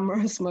of the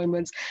glamorous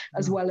moments,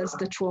 as well as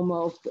the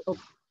trauma of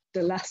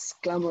the less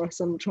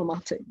glamorous and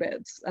traumatic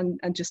bits, and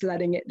just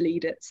letting it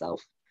lead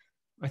itself.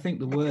 I think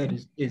the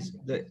word is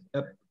that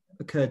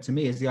occurred to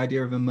me is the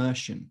idea of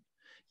immersion.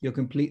 You're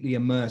completely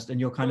immersed and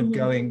you're kind of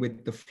going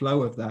with the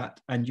flow of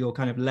that, and you're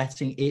kind of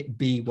letting it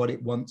be what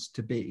it wants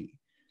to be.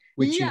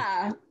 Which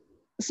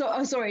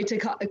So sorry to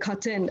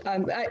cut in.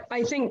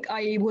 I think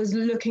I was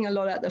looking a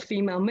lot at the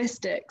female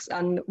mystics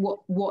and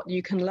what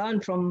you can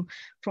learn from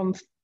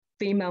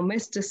female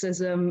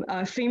mysticism,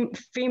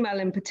 female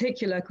in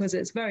particular, because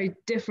it's very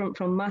different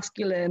from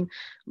masculine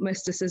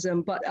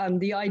mysticism. But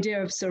the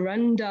idea of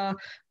surrender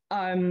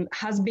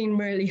has been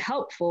really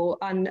helpful,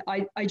 and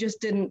I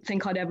just didn't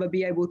think I'd ever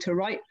be able to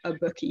write a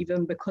book,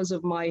 even because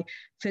of my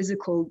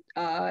physical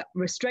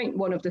restraint.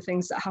 One of the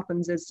things that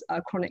happens is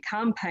chronic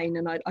hand pain,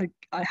 and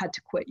I had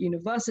to quit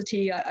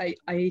university.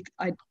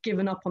 I'd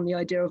given up on the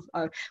idea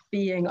of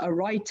being a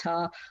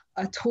writer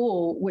at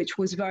all, which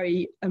was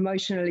very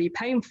emotionally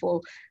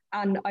painful.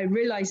 And I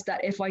realized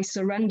that if I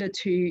surrender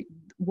to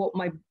what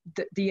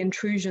the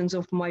intrusions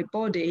of my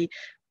body,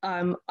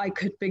 I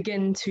could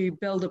begin to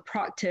build a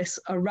practice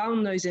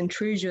around those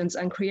intrusions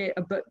and create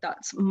a book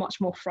that's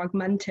much more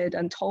fragmented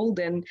and told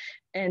in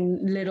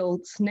little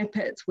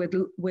snippets with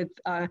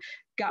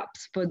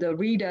gaps for the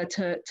reader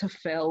to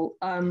fill.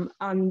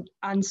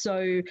 And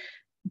so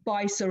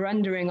by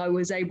surrendering, I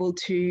was able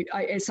to,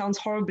 it sounds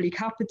horribly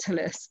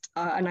capitalist,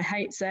 and I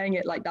hate saying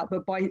it like that,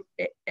 but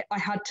I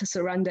had to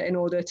surrender in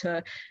order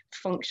to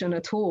function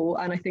at all.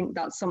 And I think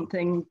that's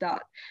something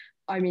that,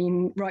 I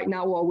mean, right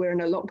now while we're in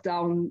a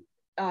lockdown,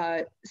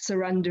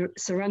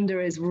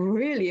 surrender is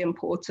really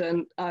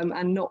important,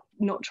 and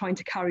not trying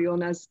to carry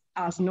on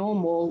as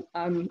normal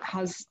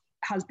has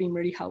been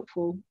really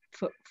helpful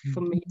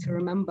for me to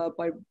remember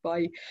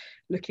by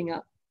looking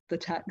at the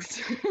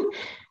text.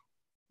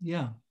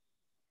 Yeah.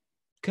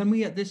 Can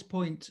we at this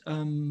point,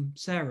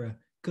 Sarah,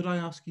 could I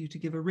ask you to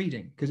give a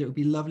reading? Because it would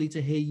be lovely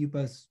to hear you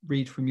both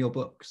read from your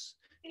books.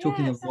 Yeah,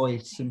 talking of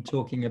voice and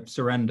talking of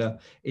surrender,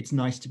 it's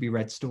nice to be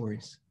read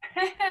stories.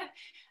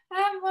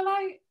 Well,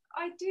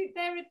 I do.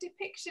 There are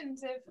depictions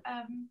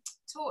of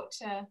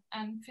torture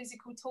and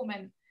physical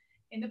torment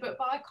in the book,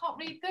 but I can't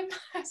read them,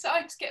 so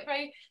I just get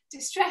very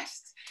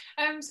distressed.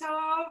 So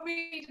I'll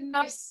read a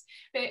nice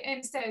bit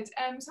instead.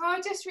 So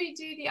I'll just read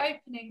you the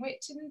opening,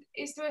 which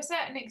is to a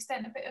certain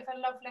extent a bit of a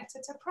love letter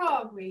to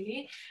Prague,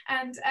 really,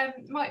 and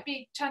might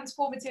be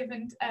transformative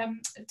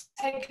and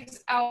take us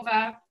out of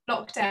our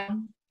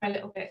lockdown for a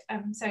little bit.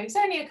 So it's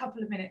only a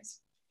couple of minutes.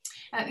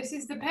 This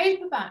is the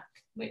paperback,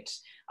 which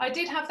I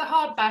did have the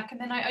hardback,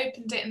 and then I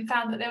opened it and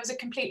found that there was a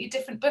completely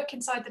different book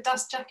inside the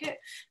dust jacket,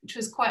 which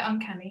was quite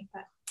uncanny.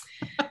 But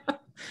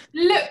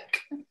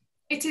look,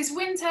 it is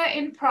winter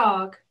in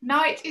Prague.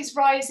 Night is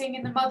rising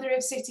in the mother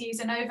of cities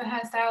and over her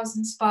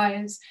 1,000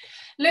 spires.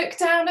 Look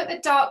down at the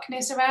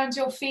darkness around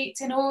your feet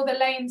in all the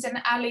lanes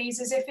and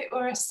alleys as if it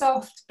were a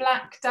soft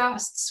black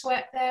dust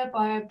swept there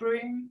by a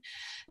broom.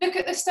 Look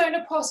at the stone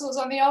apostles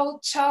on the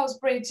old Charles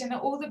Bridge and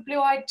at all the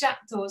blue-eyed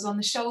jackdaws on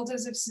the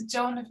shoulders of St.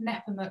 John of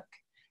Nepomuc.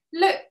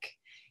 Look,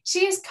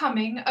 she is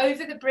coming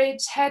over the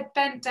bridge, head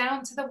bent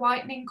down to the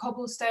whitening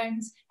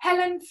cobblestones.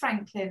 Helen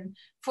Franklin,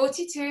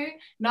 42,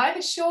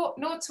 neither short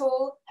nor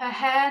tall, her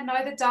hair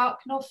neither dark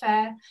nor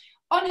fair.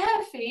 On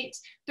her feet,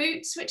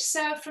 boots which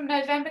serve from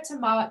November to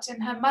March,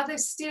 and her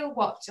mother's steel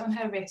watch on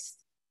her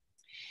wrist.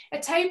 A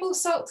table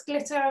salt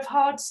glitter of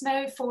hard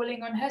snow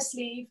falling on her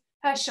sleeve,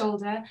 her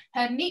shoulder,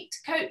 her neat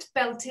coat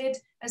belted,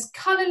 as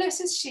colourless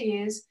as she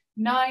is,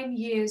 9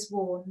 years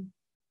worn.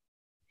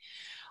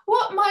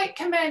 What might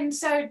commend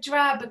so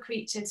drab a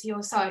creature to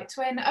your sight,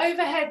 when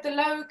overhead the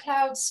low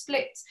clouds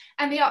split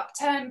and the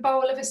upturned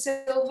bowl of a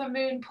silver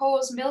moon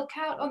pours milk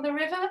out on the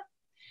river?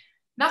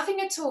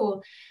 Nothing at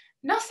all.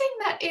 Nothing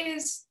that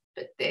is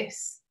but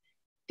this.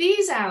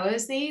 These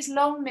hours, these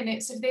long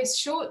minutes of this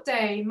short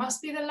day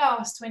must be the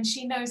last when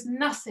she knows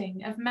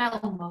nothing of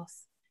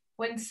Melmoth,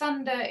 when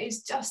thunder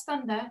is just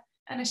thunder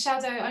and a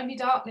shadow only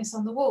darkness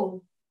on the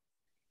wall.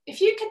 If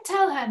you could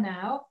tell her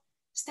now,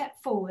 step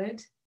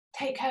forward,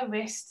 take her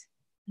wrist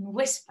and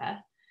whisper,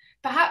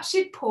 perhaps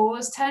she'd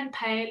pause, turn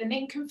pale, and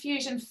in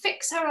confusion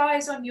fix her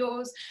eyes on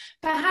yours,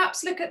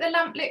 perhaps look at the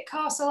lamplit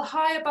castle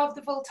high above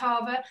the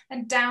Vltava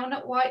and down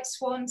at white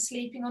swans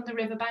sleeping on the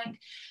riverbank,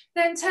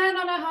 then turn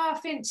on a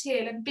half-inch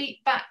heel and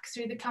beat back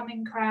through the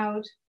coming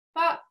crowd.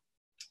 But,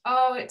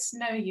 oh, it's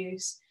no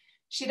use.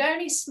 She'd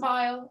only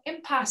smile,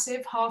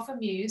 impassive, half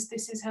amused,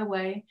 this is her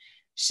way,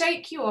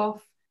 shake you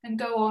off and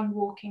go on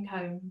walking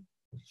home.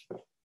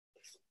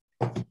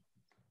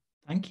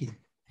 Thank you.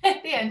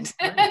 At the end.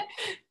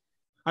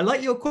 I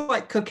like your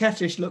quite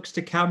coquettish looks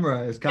to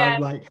camera. It's kind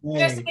of like, hey,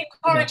 just an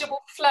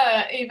incorrigible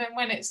flirt, even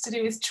when it's to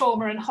do with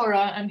trauma and horror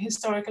and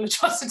historical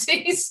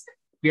atrocities.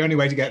 The only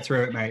way to get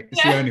through it, mate.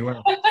 It's the only way.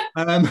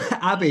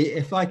 Abi,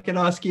 if I could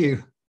ask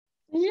you.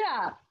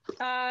 Yeah.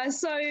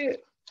 So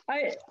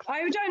I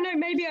don't know.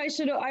 Maybe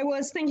I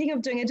was thinking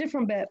of doing a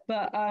different bit,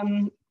 but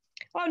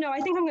oh no,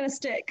 I think I'm going to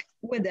stick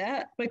with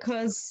it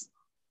because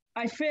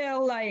I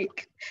feel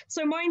like,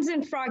 so mine's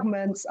in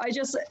fragments.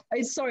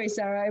 Sorry,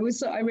 Sarah,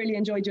 I really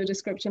enjoyed your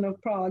description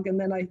of Prague, and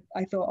then I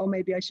thought, oh,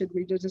 maybe I should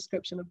read your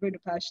description of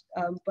Budapest.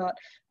 But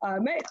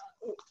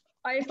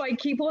if I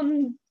keep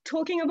on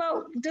talking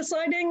about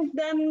deciding,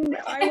 then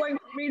I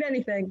won't read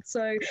anything.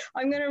 So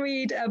I'm going to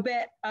read a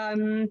bit.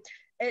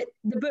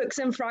 the book's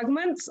in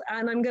fragments,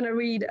 and I'm going to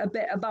read a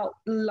bit about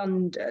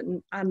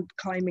London and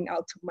climbing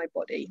out of my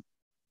body.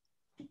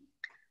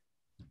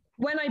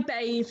 When I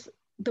bathe,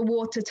 the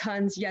water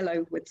turns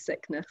yellow with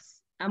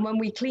sickness. And when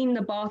we clean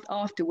the bath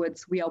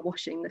afterwards, we are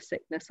washing the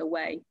sickness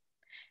away.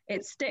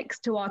 It sticks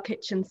to our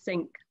kitchen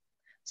sink.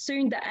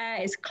 Soon the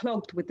air is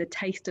clogged with the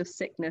taste of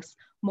sickness,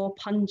 more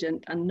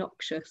pungent and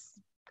noxious.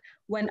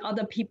 When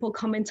other people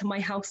come into my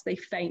house, they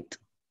faint.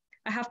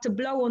 I have to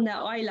blow on their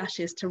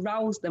eyelashes to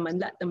rouse them and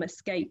let them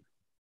escape.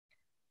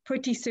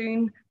 Pretty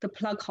soon, the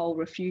plug hole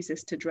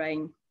refuses to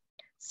drain.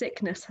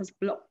 Sickness has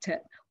blocked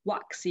it,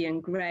 waxy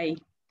and grey.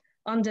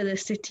 Under the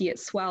city it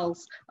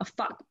swells, a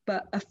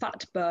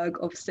fatberg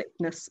of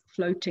sickness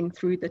floating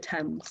through the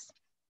Thames.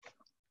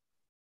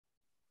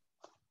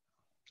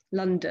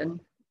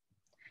 London.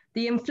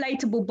 The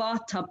inflatable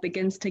bathtub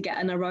begins to get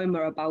an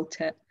aroma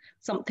about it,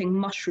 something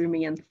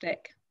mushroomy and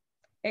thick.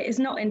 It is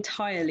not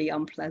entirely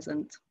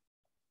unpleasant.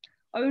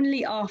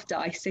 Only after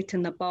I sit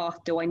in the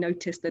bath do I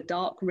notice the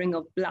dark ring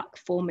of black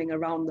forming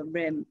around the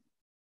rim.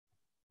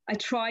 I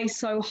try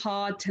so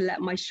hard to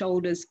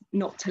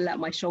not to let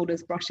my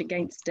shoulders brush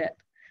against it.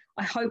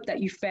 I hope that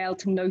you fail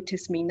to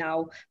notice me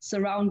now,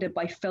 surrounded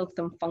by filth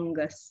and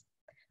fungus.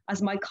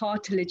 As my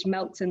cartilage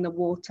melts in the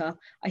water,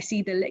 I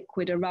see the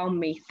liquid around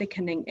me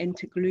thickening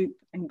into gloop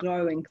and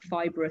growing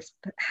fibrous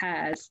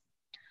hairs.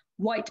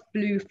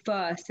 White-blue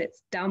fur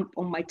sits damp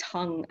on my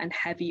tongue and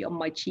heavy on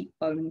my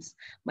cheekbones,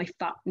 my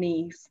fat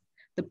knees.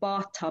 The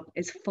bathtub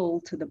is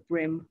full to the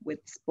brim with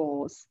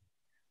spores.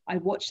 I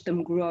watch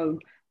them grow,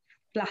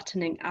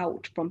 flattening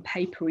out from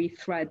papery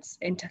threads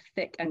into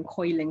thick and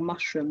coiling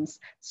mushrooms,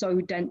 so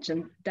dense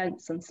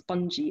and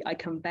spongy I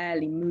can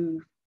barely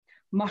move.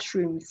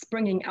 Mushrooms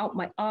springing out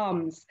my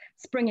arms,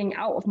 springing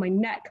out of my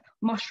neck,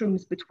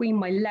 mushrooms between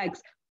my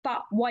legs,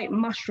 fat white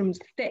mushrooms,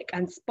 thick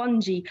and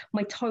spongy.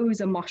 My toes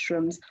are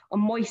mushrooms. A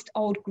moist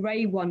old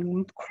grey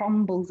one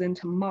crumbles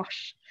into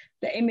mush.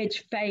 The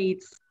image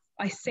fades.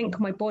 I sink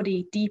my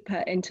body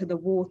deeper into the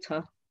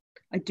water.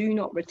 I do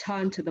not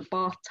return to the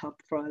bathtub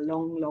for a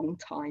long, long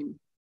time.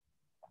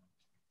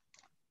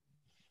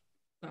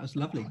 That was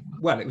lovely.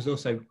 Well, it was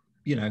also,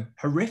 you know,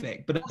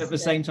 horrific, but at the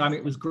same time,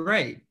 it was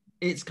great.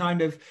 It's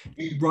kind of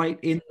right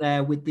in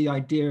there with the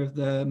idea of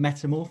the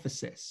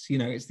metamorphosis. You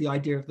know, it's the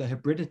idea of the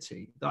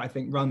hybridity that I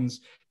think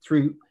runs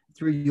through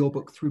your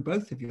book, through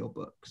both of your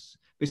books.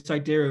 This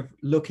idea of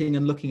looking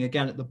and looking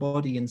again at the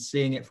body and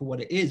seeing it for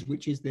what it is,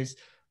 which is this,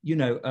 you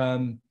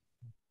know,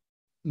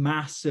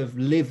 mass of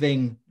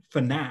living for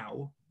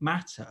now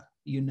matter,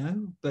 you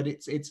know, but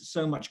it's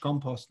so much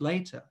compost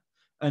later.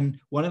 And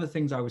one of the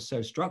things I was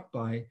so struck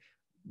by,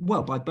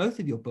 well, by both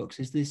of your books,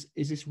 is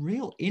this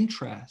real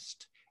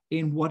interest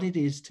in what it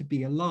is to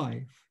be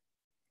alive,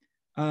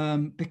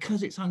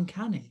 because it's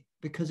uncanny,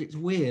 because it's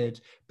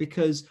weird,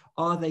 because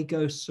are they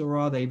ghosts or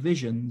are they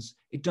visions?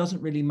 It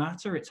doesn't really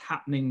matter. It's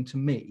happening to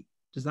me.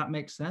 Does that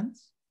make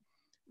sense?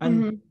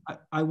 And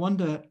I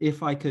wonder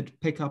if I could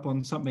pick up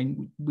on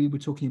something we were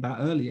talking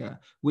about earlier,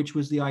 which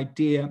was the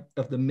idea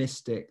of the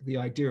mystic, the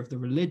idea of the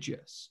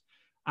religious.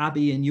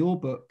 Abi, in your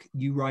book,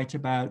 you write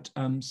about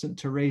St.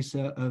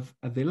 Teresa of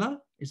Avila.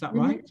 Is that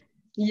right?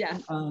 Yeah.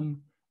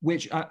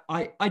 Which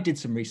I did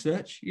some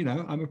research, you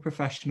know, I'm a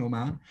professional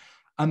man.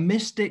 A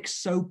mystic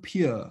so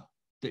pure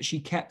that she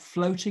kept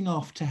floating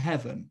off to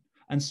heaven.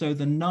 And so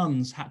the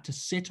nuns had to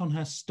sit on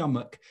her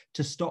stomach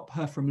to stop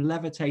her from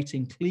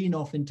levitating clean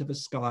off into the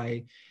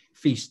sky.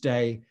 Feast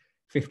day,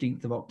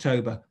 15th of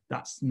October.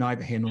 That's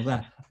neither here nor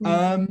there.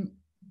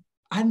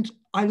 And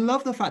I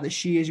love the fact that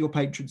she is your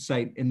patron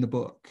saint in the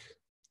book,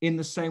 in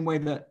the same way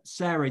that,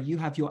 Sarah, you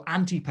have your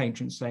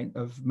anti-patron saint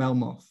of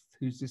Melmoth,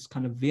 who's this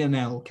kind of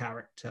Villanelle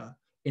character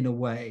in a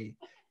way.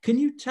 Can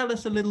you tell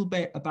us a little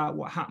bit about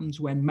what happens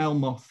when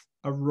Melmoth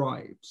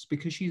arrives?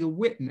 Because she's a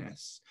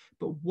witness,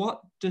 but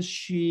what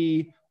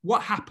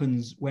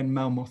happens when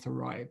Melmoth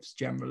arrives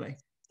generally?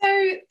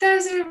 So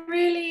there's a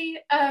really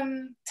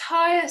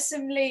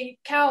tiresomely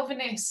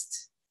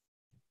Calvinist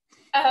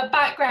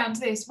background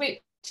to this,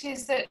 which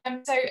is that,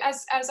 so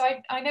as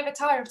I never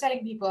tire of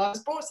telling people, I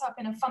was brought up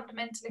in a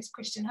fundamentalist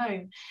Christian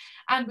home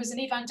and was an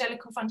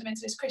evangelical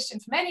fundamentalist Christian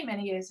for many,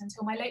 many years,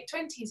 until my late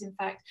 20s, in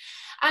fact.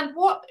 And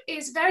what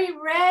is very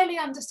rarely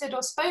understood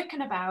or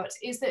spoken about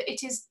is that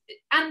it is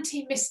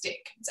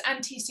anti-mystic, it's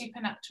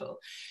anti-supernatural.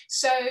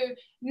 So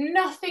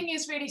nothing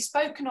is really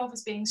spoken of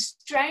as being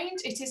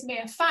strange. It is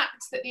mere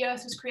fact that the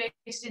earth was created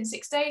in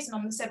 6 days and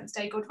on the seventh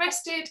day God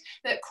rested,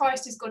 that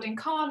Christ is God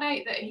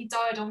incarnate, that he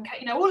died on,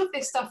 you know, all of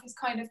this stuff is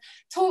kind of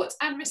taught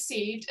and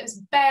received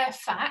as bare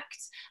fact,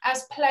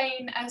 as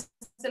plain as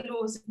the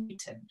laws of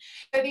Newton.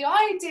 So the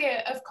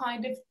idea of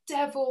kind of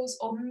devils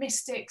or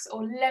mystics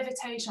or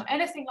levitation or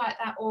anything like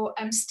that, or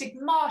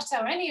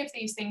stigmata or any of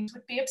these things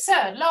would be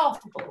absurd,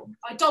 laughable,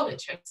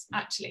 idolatrous,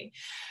 actually.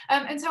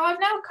 And so I've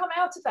now come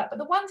out of that. But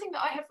the one thing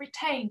that I have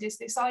retained is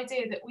this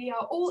idea that we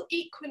are all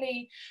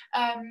equally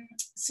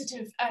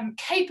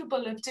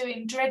capable of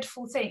doing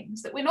dreadful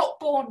things, that we're not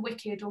born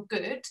wicked or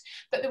good,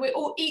 but that we're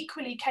all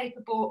equally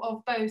capable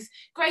of both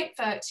great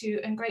virtue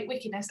and great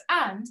wickedness,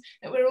 and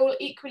that we're all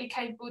equally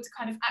capable to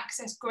kind of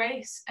access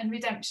grace and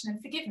redemption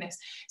and forgiveness.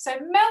 So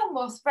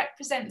Melmoth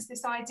represents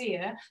this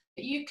idea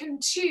that you can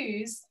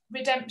choose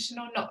redemption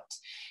or not.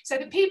 So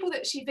the people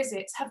that she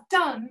visits have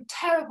done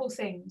terrible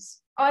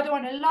things, either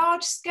on a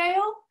large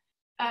scale,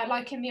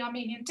 like in the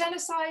Armenian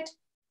genocide,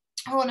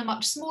 or on a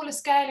much smaller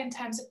scale in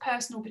terms of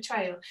personal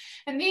betrayal.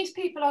 And these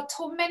people are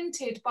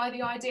tormented by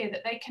the idea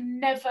that they can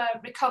never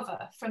recover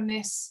from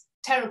this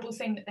terrible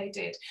thing that they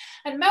did.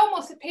 And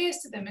Melmoth appears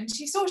to them and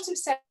she sort of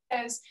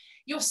says,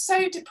 you're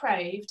so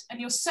depraved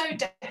and you're so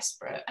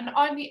desperate, and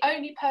I'm the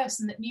only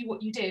person that knew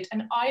what you did,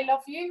 and I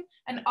love you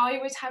and I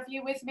would have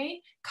you with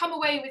me. Come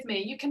away with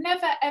me. You can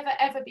never, ever,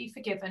 ever be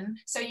forgiven,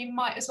 so you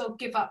might as well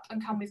give up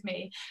and come with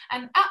me.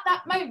 And at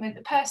that moment,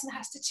 the person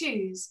has to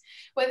choose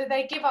whether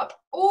they give up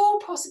all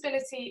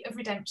possibility of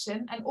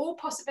redemption and all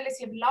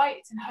possibility of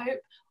light and hope,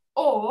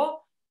 or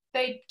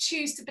they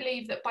choose to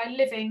believe that by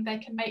living they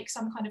can make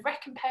some kind of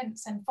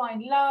recompense and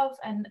find love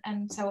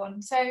and so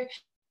on. So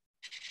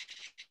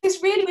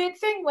this really weird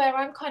thing where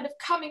I'm kind of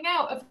coming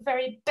out of a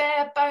very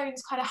bare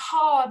bones, kind of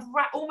hard,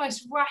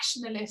 almost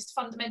rationalist,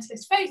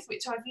 fundamentalist faith,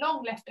 which I've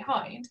long left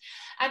behind,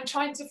 and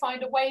trying to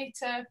find a way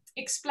to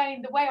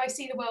explain the way I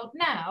see the world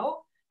now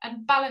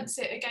and balance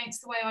it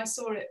against the way I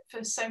saw it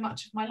for so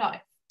much of my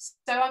life. So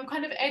I'm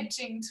kind of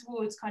edging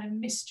towards kind of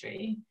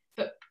mystery,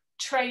 but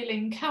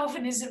trailing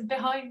Calvinism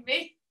behind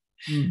me.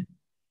 Mm.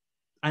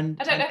 And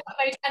I don't know if that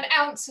made an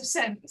ounce of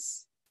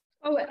sense.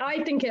 Oh,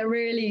 I think it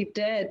really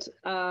did.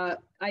 I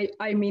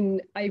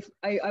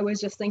was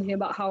just thinking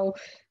about how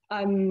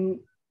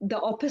the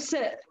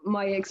opposite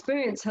my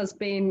experience has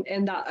been,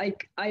 in that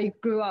I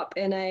grew up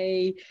in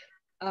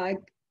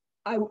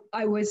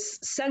I was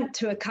sent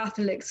to a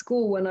Catholic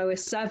school when I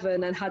was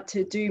 7 and had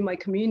to do my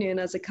communion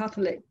as a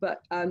Catholic,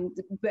 but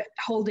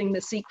holding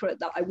the secret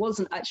that I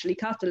wasn't actually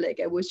Catholic.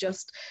 It was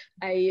just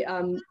a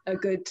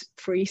good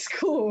free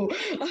school.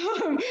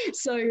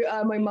 So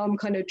my mum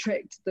kind of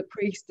tricked the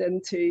priest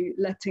into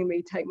letting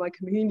me take my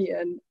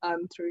communion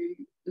through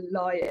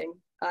lying,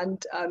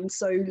 and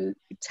so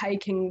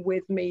taking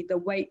with me the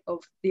weight of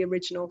the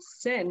original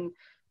sin,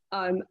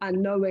 and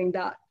knowing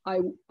that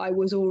I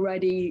was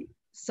already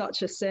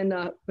such a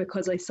sinner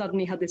because I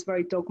suddenly had this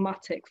very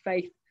dogmatic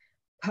faith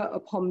put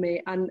upon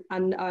me, and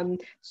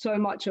so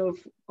much of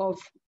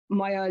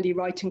my early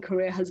writing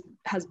career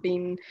has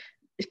been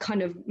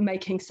kind of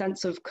making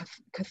sense of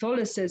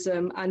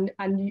Catholicism and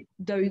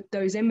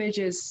those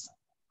images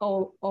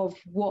of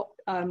what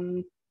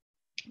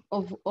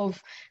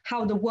of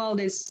how the world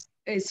is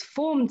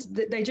formed.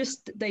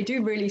 They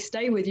do really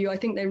stay with you. I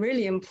think they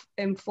really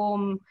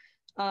inform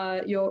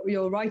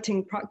your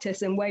writing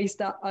practice in ways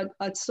that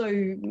are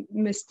so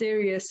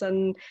mysterious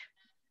and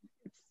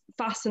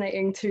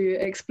fascinating to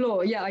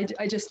explore. Yeah,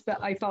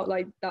 I felt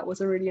like that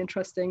was a really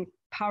interesting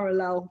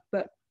parallel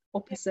but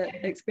opposite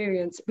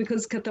experience,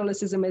 because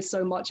Catholicism is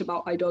so much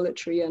about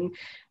idolatry and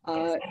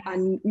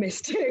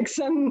mystics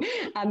and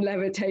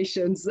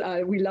levitations.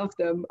 We love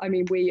them. I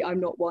mean, I'm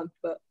not one,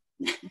 but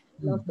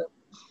love them.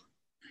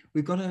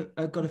 We've got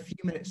a few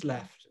minutes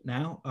left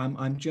now.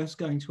 I'm just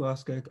going to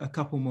ask a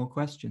couple more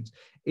questions.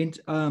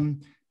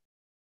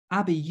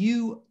 Abi,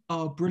 you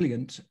are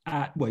brilliant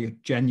at, well, you're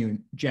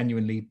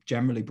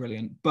generally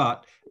brilliant,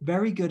 but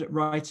very good at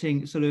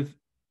writing sort of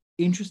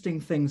interesting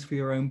things for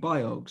your own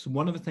biogs.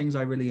 One of the things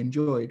I really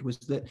enjoyed was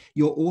that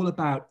you're all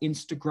about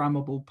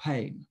Instagrammable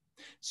pain.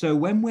 So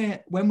when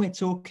we're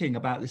talking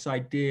about this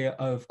idea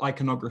of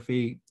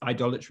iconography,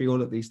 idolatry,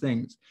 all of these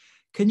things,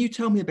 can you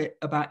tell me a bit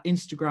about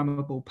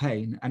Instagrammable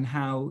pain and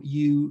how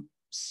you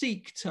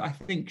seek to, I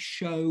think,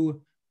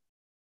 show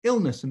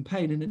illness and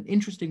pain in an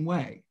interesting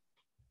way?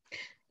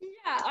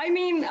 Yeah, I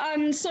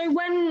mean, so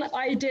when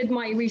I did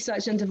my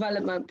research and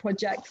development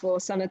project for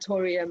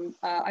Sanatorium,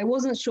 I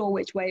wasn't sure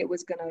which way it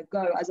was going to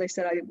go. As I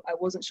said, I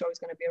wasn't sure I was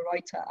going to be a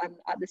writer. And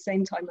at the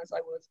same time as I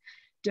was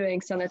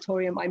doing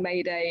Sanatorium, I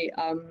made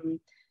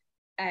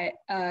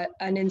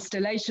an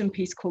installation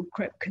piece called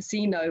Crypt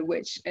Casino,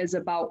 which is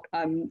about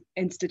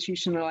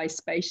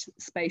institutionalized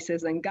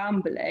spaces and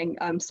gambling.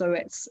 So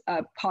it's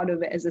part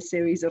of it is a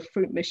series of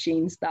fruit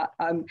machines that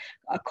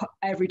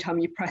every time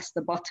you press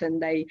the button,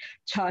 they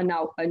churn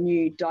out a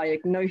new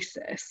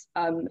diagnosis.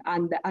 And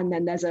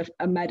then there's a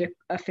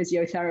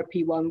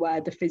physiotherapy one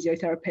where the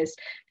physiotherapist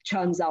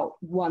churns out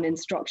one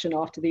instruction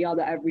after the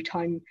other every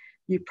time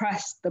you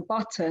press the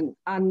button.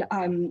 And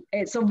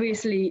it's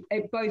obviously,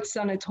 both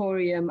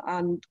Sanatorium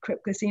and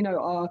Crypt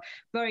Casino are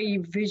very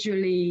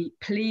visually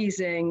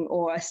pleasing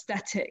or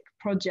aesthetic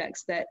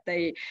projects that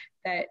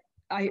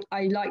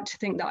I like to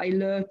think that I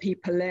lure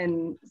people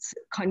in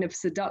kind of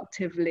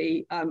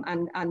seductively,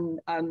 and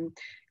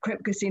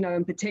Crypt Casino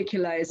in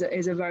particular is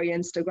a very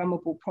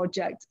Instagrammable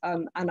project,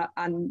 and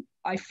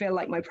I feel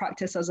like my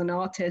practice as an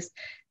artist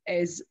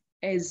is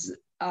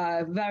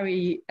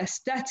very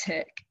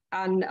aesthetic,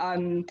 and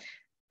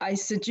I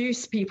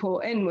seduce people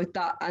in with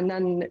that, and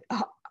then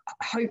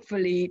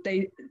hopefully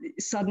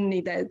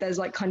there's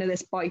like kind of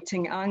this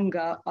biting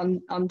anger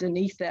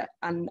underneath it,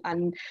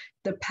 and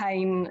the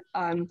pain.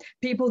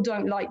 People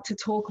don't like to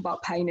talk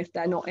about pain if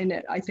they're not in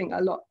it. I think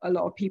a lot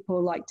of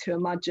people like to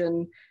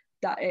imagine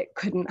that it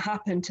couldn't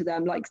happen to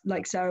them,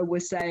 like Sarah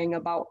was saying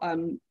about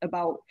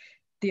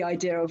the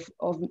idea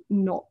of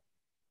not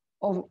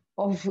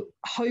of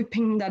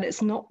hoping that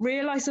it's not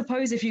real. I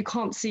suppose if you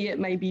can't see it,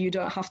 maybe you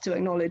don't have to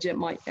acknowledge it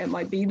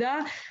might be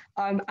there.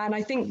 And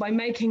I think by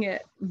making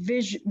it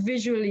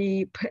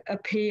visually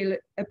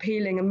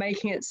appealing and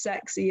making it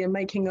sexy, and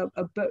making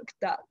a book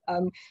that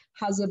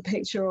has a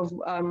picture of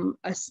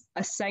a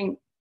saint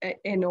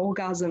in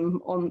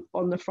orgasm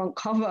on the front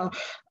cover,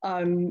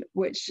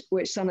 which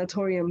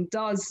Sanatorium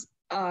does,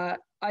 I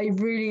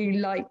really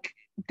like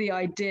the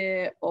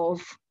idea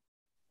of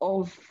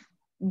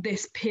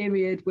this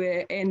period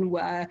we're in,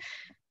 where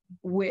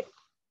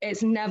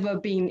it's never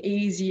been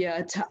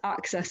easier to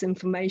access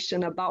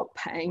information about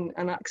pain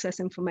and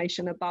access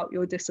information about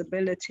your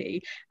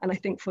disability. And I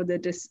think for the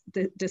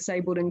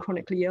disabled and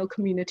chronically ill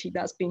community,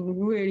 that's been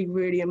really,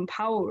 really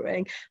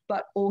empowering.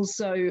 But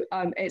also,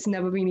 it's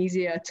never been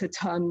easier to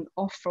turn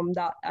off from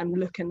that and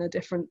look in a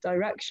different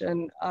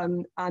direction.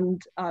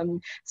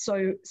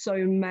 So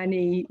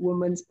many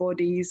women's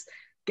bodies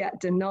get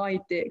denied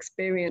the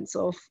experience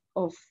of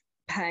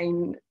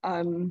pain,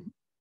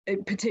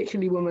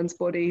 particularly women's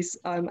bodies,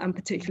 and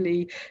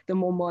particularly the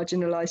more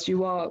marginalized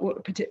you are,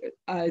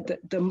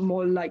 the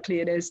more likely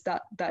it is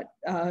that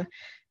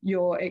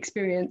your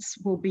experience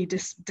will be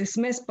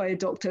dismissed by a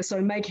doctor.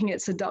 So making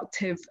it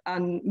seductive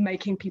and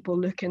making people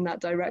look in that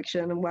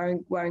direction, and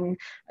wearing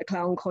a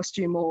clown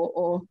costume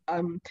or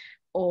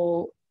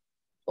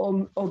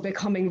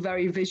becoming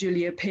very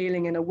visually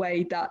appealing in a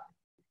way that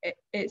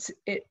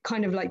it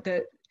kind of like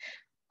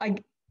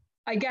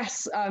I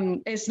guess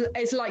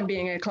it's like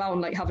being a clown,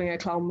 like having a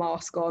clown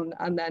mask on,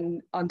 and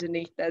then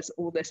underneath there's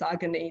all this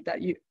agony that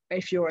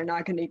if you're in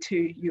agony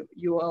too,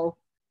 you will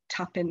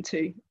tap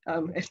into,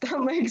 if that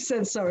makes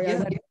sense. Sorry,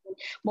 yeah.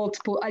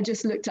 I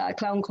just looked at a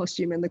clown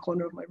costume in the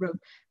corner of my room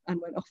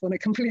and went off on a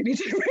completely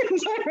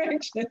different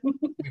direction.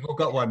 We've all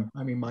got one.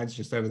 I mean, mine's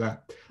just over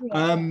there.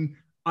 Yeah.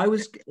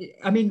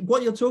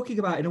 What you're talking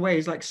about in a way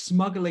is like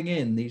smuggling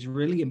in these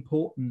really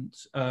important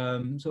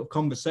sort of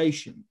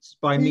conversations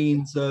by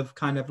means of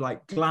kind of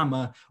like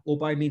glamour, or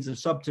by means of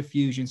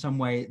subterfuge in some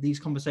way, these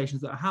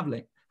conversations that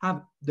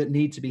that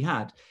need to be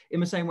had.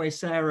 In the same way,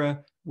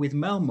 Sarah, with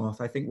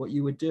Melmoth, I think what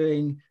you were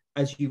doing,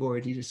 as you've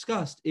already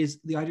discussed, is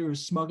the idea of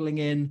smuggling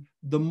in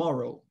the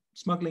moral,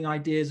 smuggling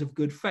ideas of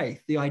good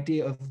faith, the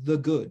idea of the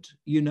good,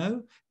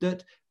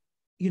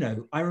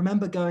 I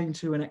remember going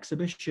to an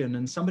exhibition,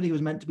 and somebody who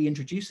was meant to be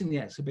introducing the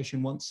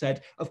exhibition once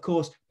said, of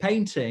course,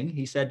 painting,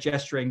 he said,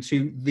 gesturing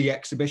to the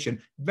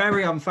exhibition,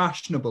 very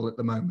unfashionable at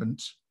the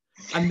moment,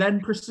 and then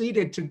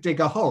proceeded to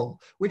dig a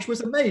hole, which was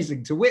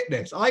amazing to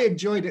witness. I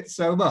enjoyed it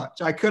so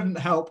much. I couldn't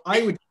help.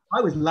 I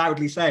was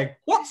loudly saying,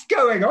 what's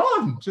going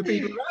on, to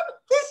people around?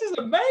 This is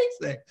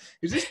amazing.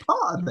 Is this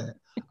part of it?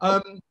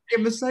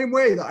 In the same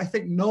way that I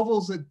think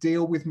novels that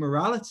deal with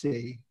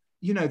morality,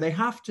 they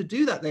have to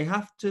do that. They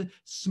have to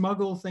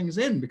smuggle things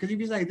in, because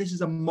if you say this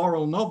is a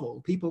moral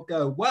novel, people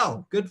go,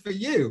 well, good for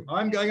you.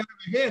 I'm going over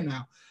here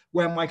now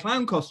where my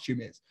clown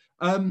costume is.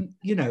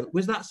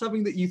 Was that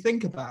something that you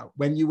think about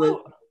when you were...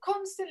 Oh,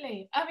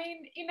 constantly. I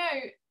mean,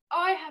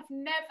 I have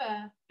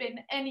never been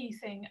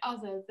anything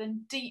other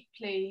than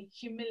deeply,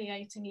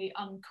 humiliatingly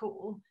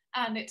uncool.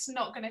 And it's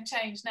not going to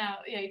change now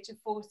at the age of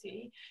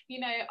 40.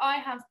 I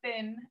have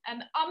been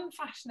an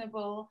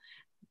unfashionable,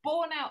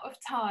 born out of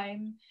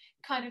time,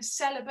 kind of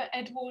celibate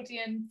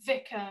Edwardian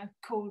vicar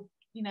called,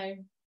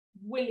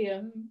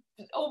 William,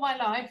 all my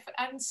life.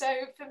 And so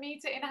for me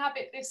to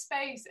inhabit this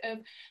space of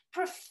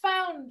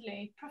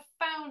profoundly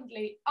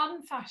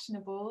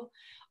unfashionable,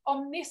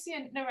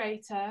 omniscient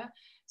narrator,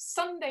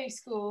 Sunday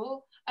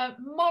school,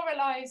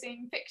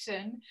 moralizing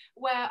fiction,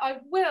 where I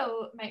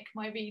will make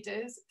my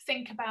readers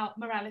think about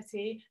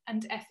morality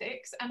and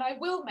ethics, and I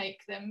will make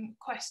them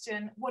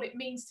question what it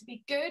means to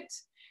be good.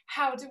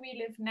 How do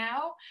we live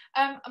now?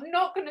 I'm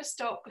not going to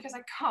stop, because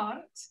I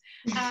can't.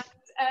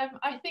 And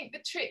I think the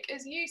trick,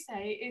 as you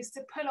say, is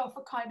to pull off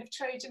a kind of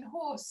Trojan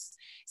horse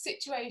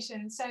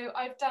situation. So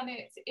I've done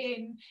it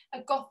in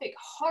a Gothic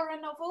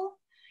horror novel,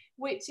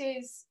 which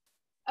is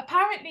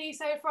apparently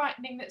so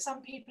frightening that some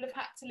people have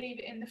had to leave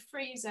it in the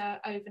freezer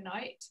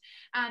overnight,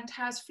 and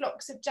has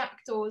flocks of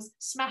jackdaws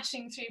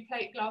smashing through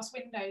plate glass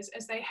windows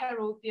as they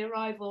herald the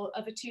arrival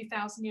of a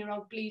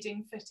 2,000-year-old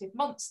bleeding-footed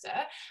monster.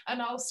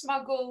 And I'll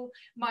smuggle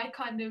my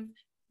kind of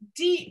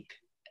deep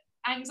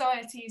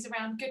anxieties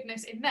around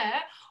goodness in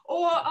there,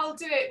 or I'll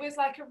do it with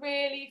like a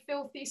really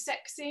filthy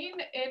sex scene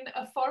in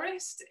a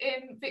forest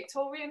in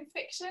Victorian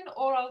fiction,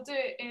 or I'll do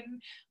it in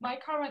my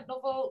current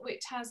novel,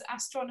 which has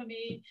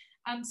astronomy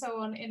and so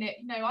on in it.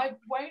 You know, I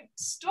won't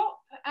stop,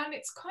 and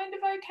it's kind of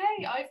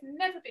okay. I've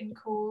never been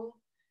cool.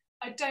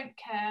 I don't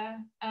care,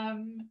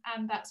 and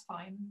that's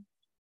fine.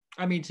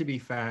 I mean, to be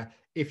fair,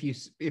 if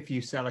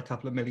you sell a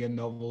couple of million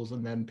novels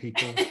and then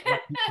people keep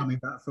coming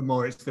back for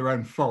more, it's their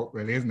own fault,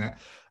 really, isn't it?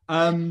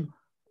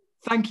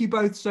 Thank you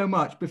both so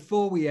much.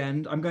 Before we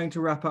end, I'm going to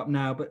wrap up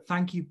now, but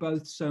thank you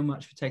both so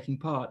much for taking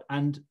part.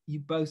 And you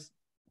both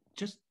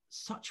just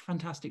such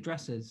fantastic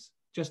dresses,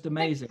 just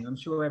amazing. I'm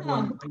sure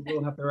everyone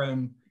will have their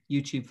own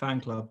YouTube fan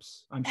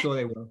clubs. I'm sure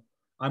they will.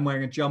 I'm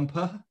wearing a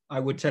jumper. I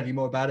would tell you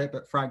more about it,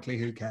 but frankly,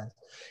 who cares?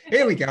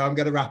 Here we go. I'm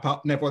going to wrap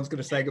up and everyone's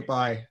going to say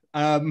goodbye.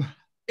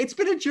 It's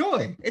been a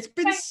joy. It's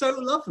been so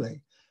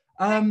lovely.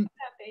 Thanks,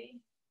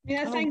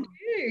 yeah, thank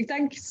you.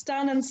 Thank you,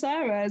 Stan and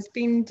Sarah. It's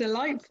been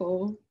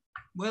delightful.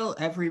 Well,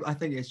 I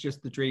think it's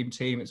just the dream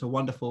team. It's a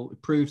wonderful,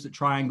 it proves that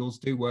triangles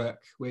do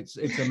work. It's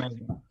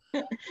amazing.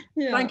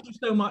 Yeah. Thank you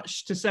so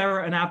much to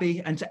Sarah and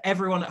Abi, and to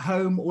everyone at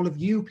home, all of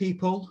you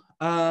people,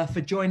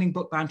 for joining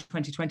BookBound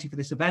 2020 for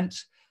this event.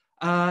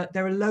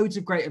 There are loads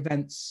of great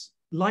events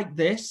like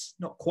this,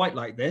 not quite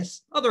like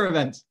this, other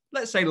events,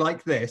 let's say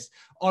like this,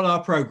 on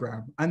our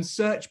program. And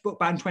search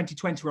BookBound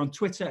 2020 on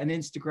Twitter and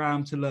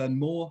Instagram to learn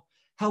more.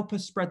 Help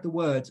us spread the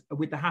word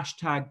with the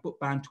hashtag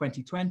BookBound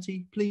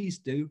 2020. Please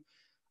do.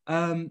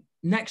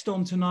 Next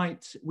on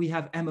tonight, we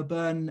have Emma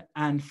Byrne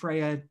and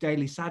Freya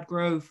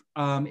Daly-Sadgrove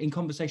in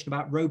conversation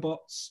about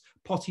robots,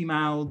 potty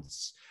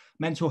mouths,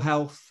 mental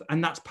health,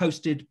 and that's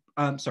hosted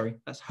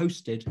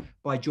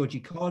by Georgie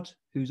Codd,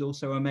 who's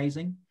also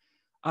amazing.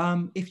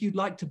 If you'd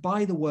like to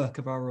buy the work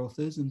of our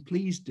authors, and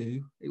please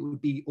do, it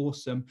would be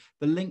awesome.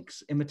 The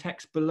links in the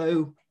text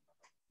below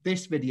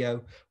this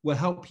video will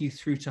help you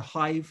through to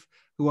Hive,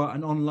 who are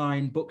an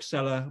online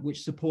bookseller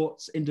which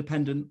supports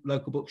independent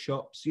local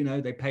bookshops. You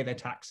know, they pay their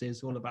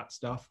taxes, all of that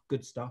stuff,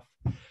 good stuff.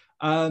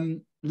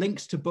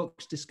 Links to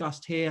books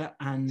discussed here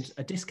and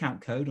a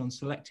discount code on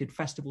selected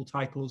festival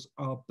titles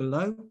are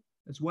below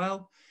as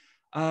well.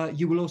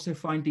 You will also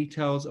find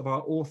details of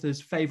our authors'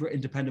 favorite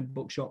independent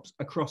bookshops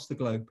across the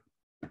globe.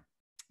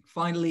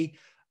 Finally,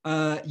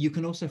 you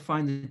can also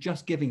find the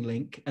Just Giving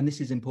link, and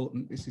this is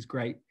important, this is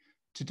great,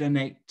 to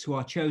donate to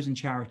our chosen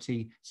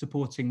charity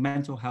supporting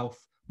mental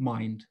health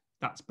Mind.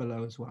 That's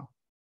below as well.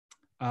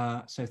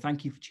 So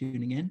thank you for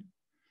tuning in.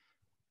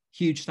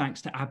 Huge thanks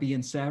to Abi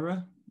and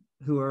Sarah,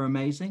 who are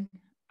amazing.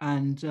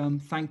 And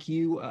thank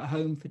you at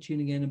home for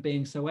tuning in and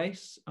being so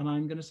ace. And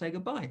I'm going to say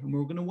goodbye, and we're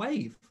all going to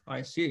wave, I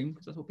assume,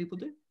 because that's what people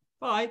do.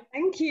 Bye.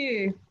 Thank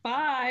you.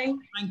 Bye.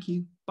 Thank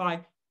you.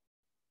 Bye.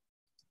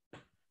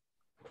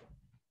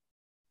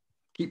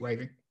 Keep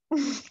waving.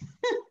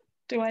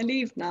 Do I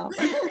leave now?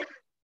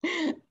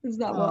 Is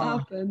that what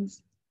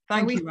happens?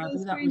 Thank you,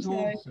 Abi. That was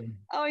awesome.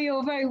 Oh,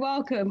 you're very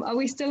welcome. Are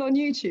we still on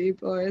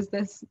YouTube, or is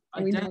this?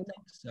 I don't think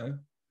so.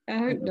 I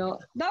hope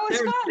not. That was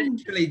Sarah's fun.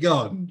 literally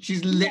gone.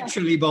 She's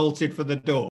literally bolted for the door.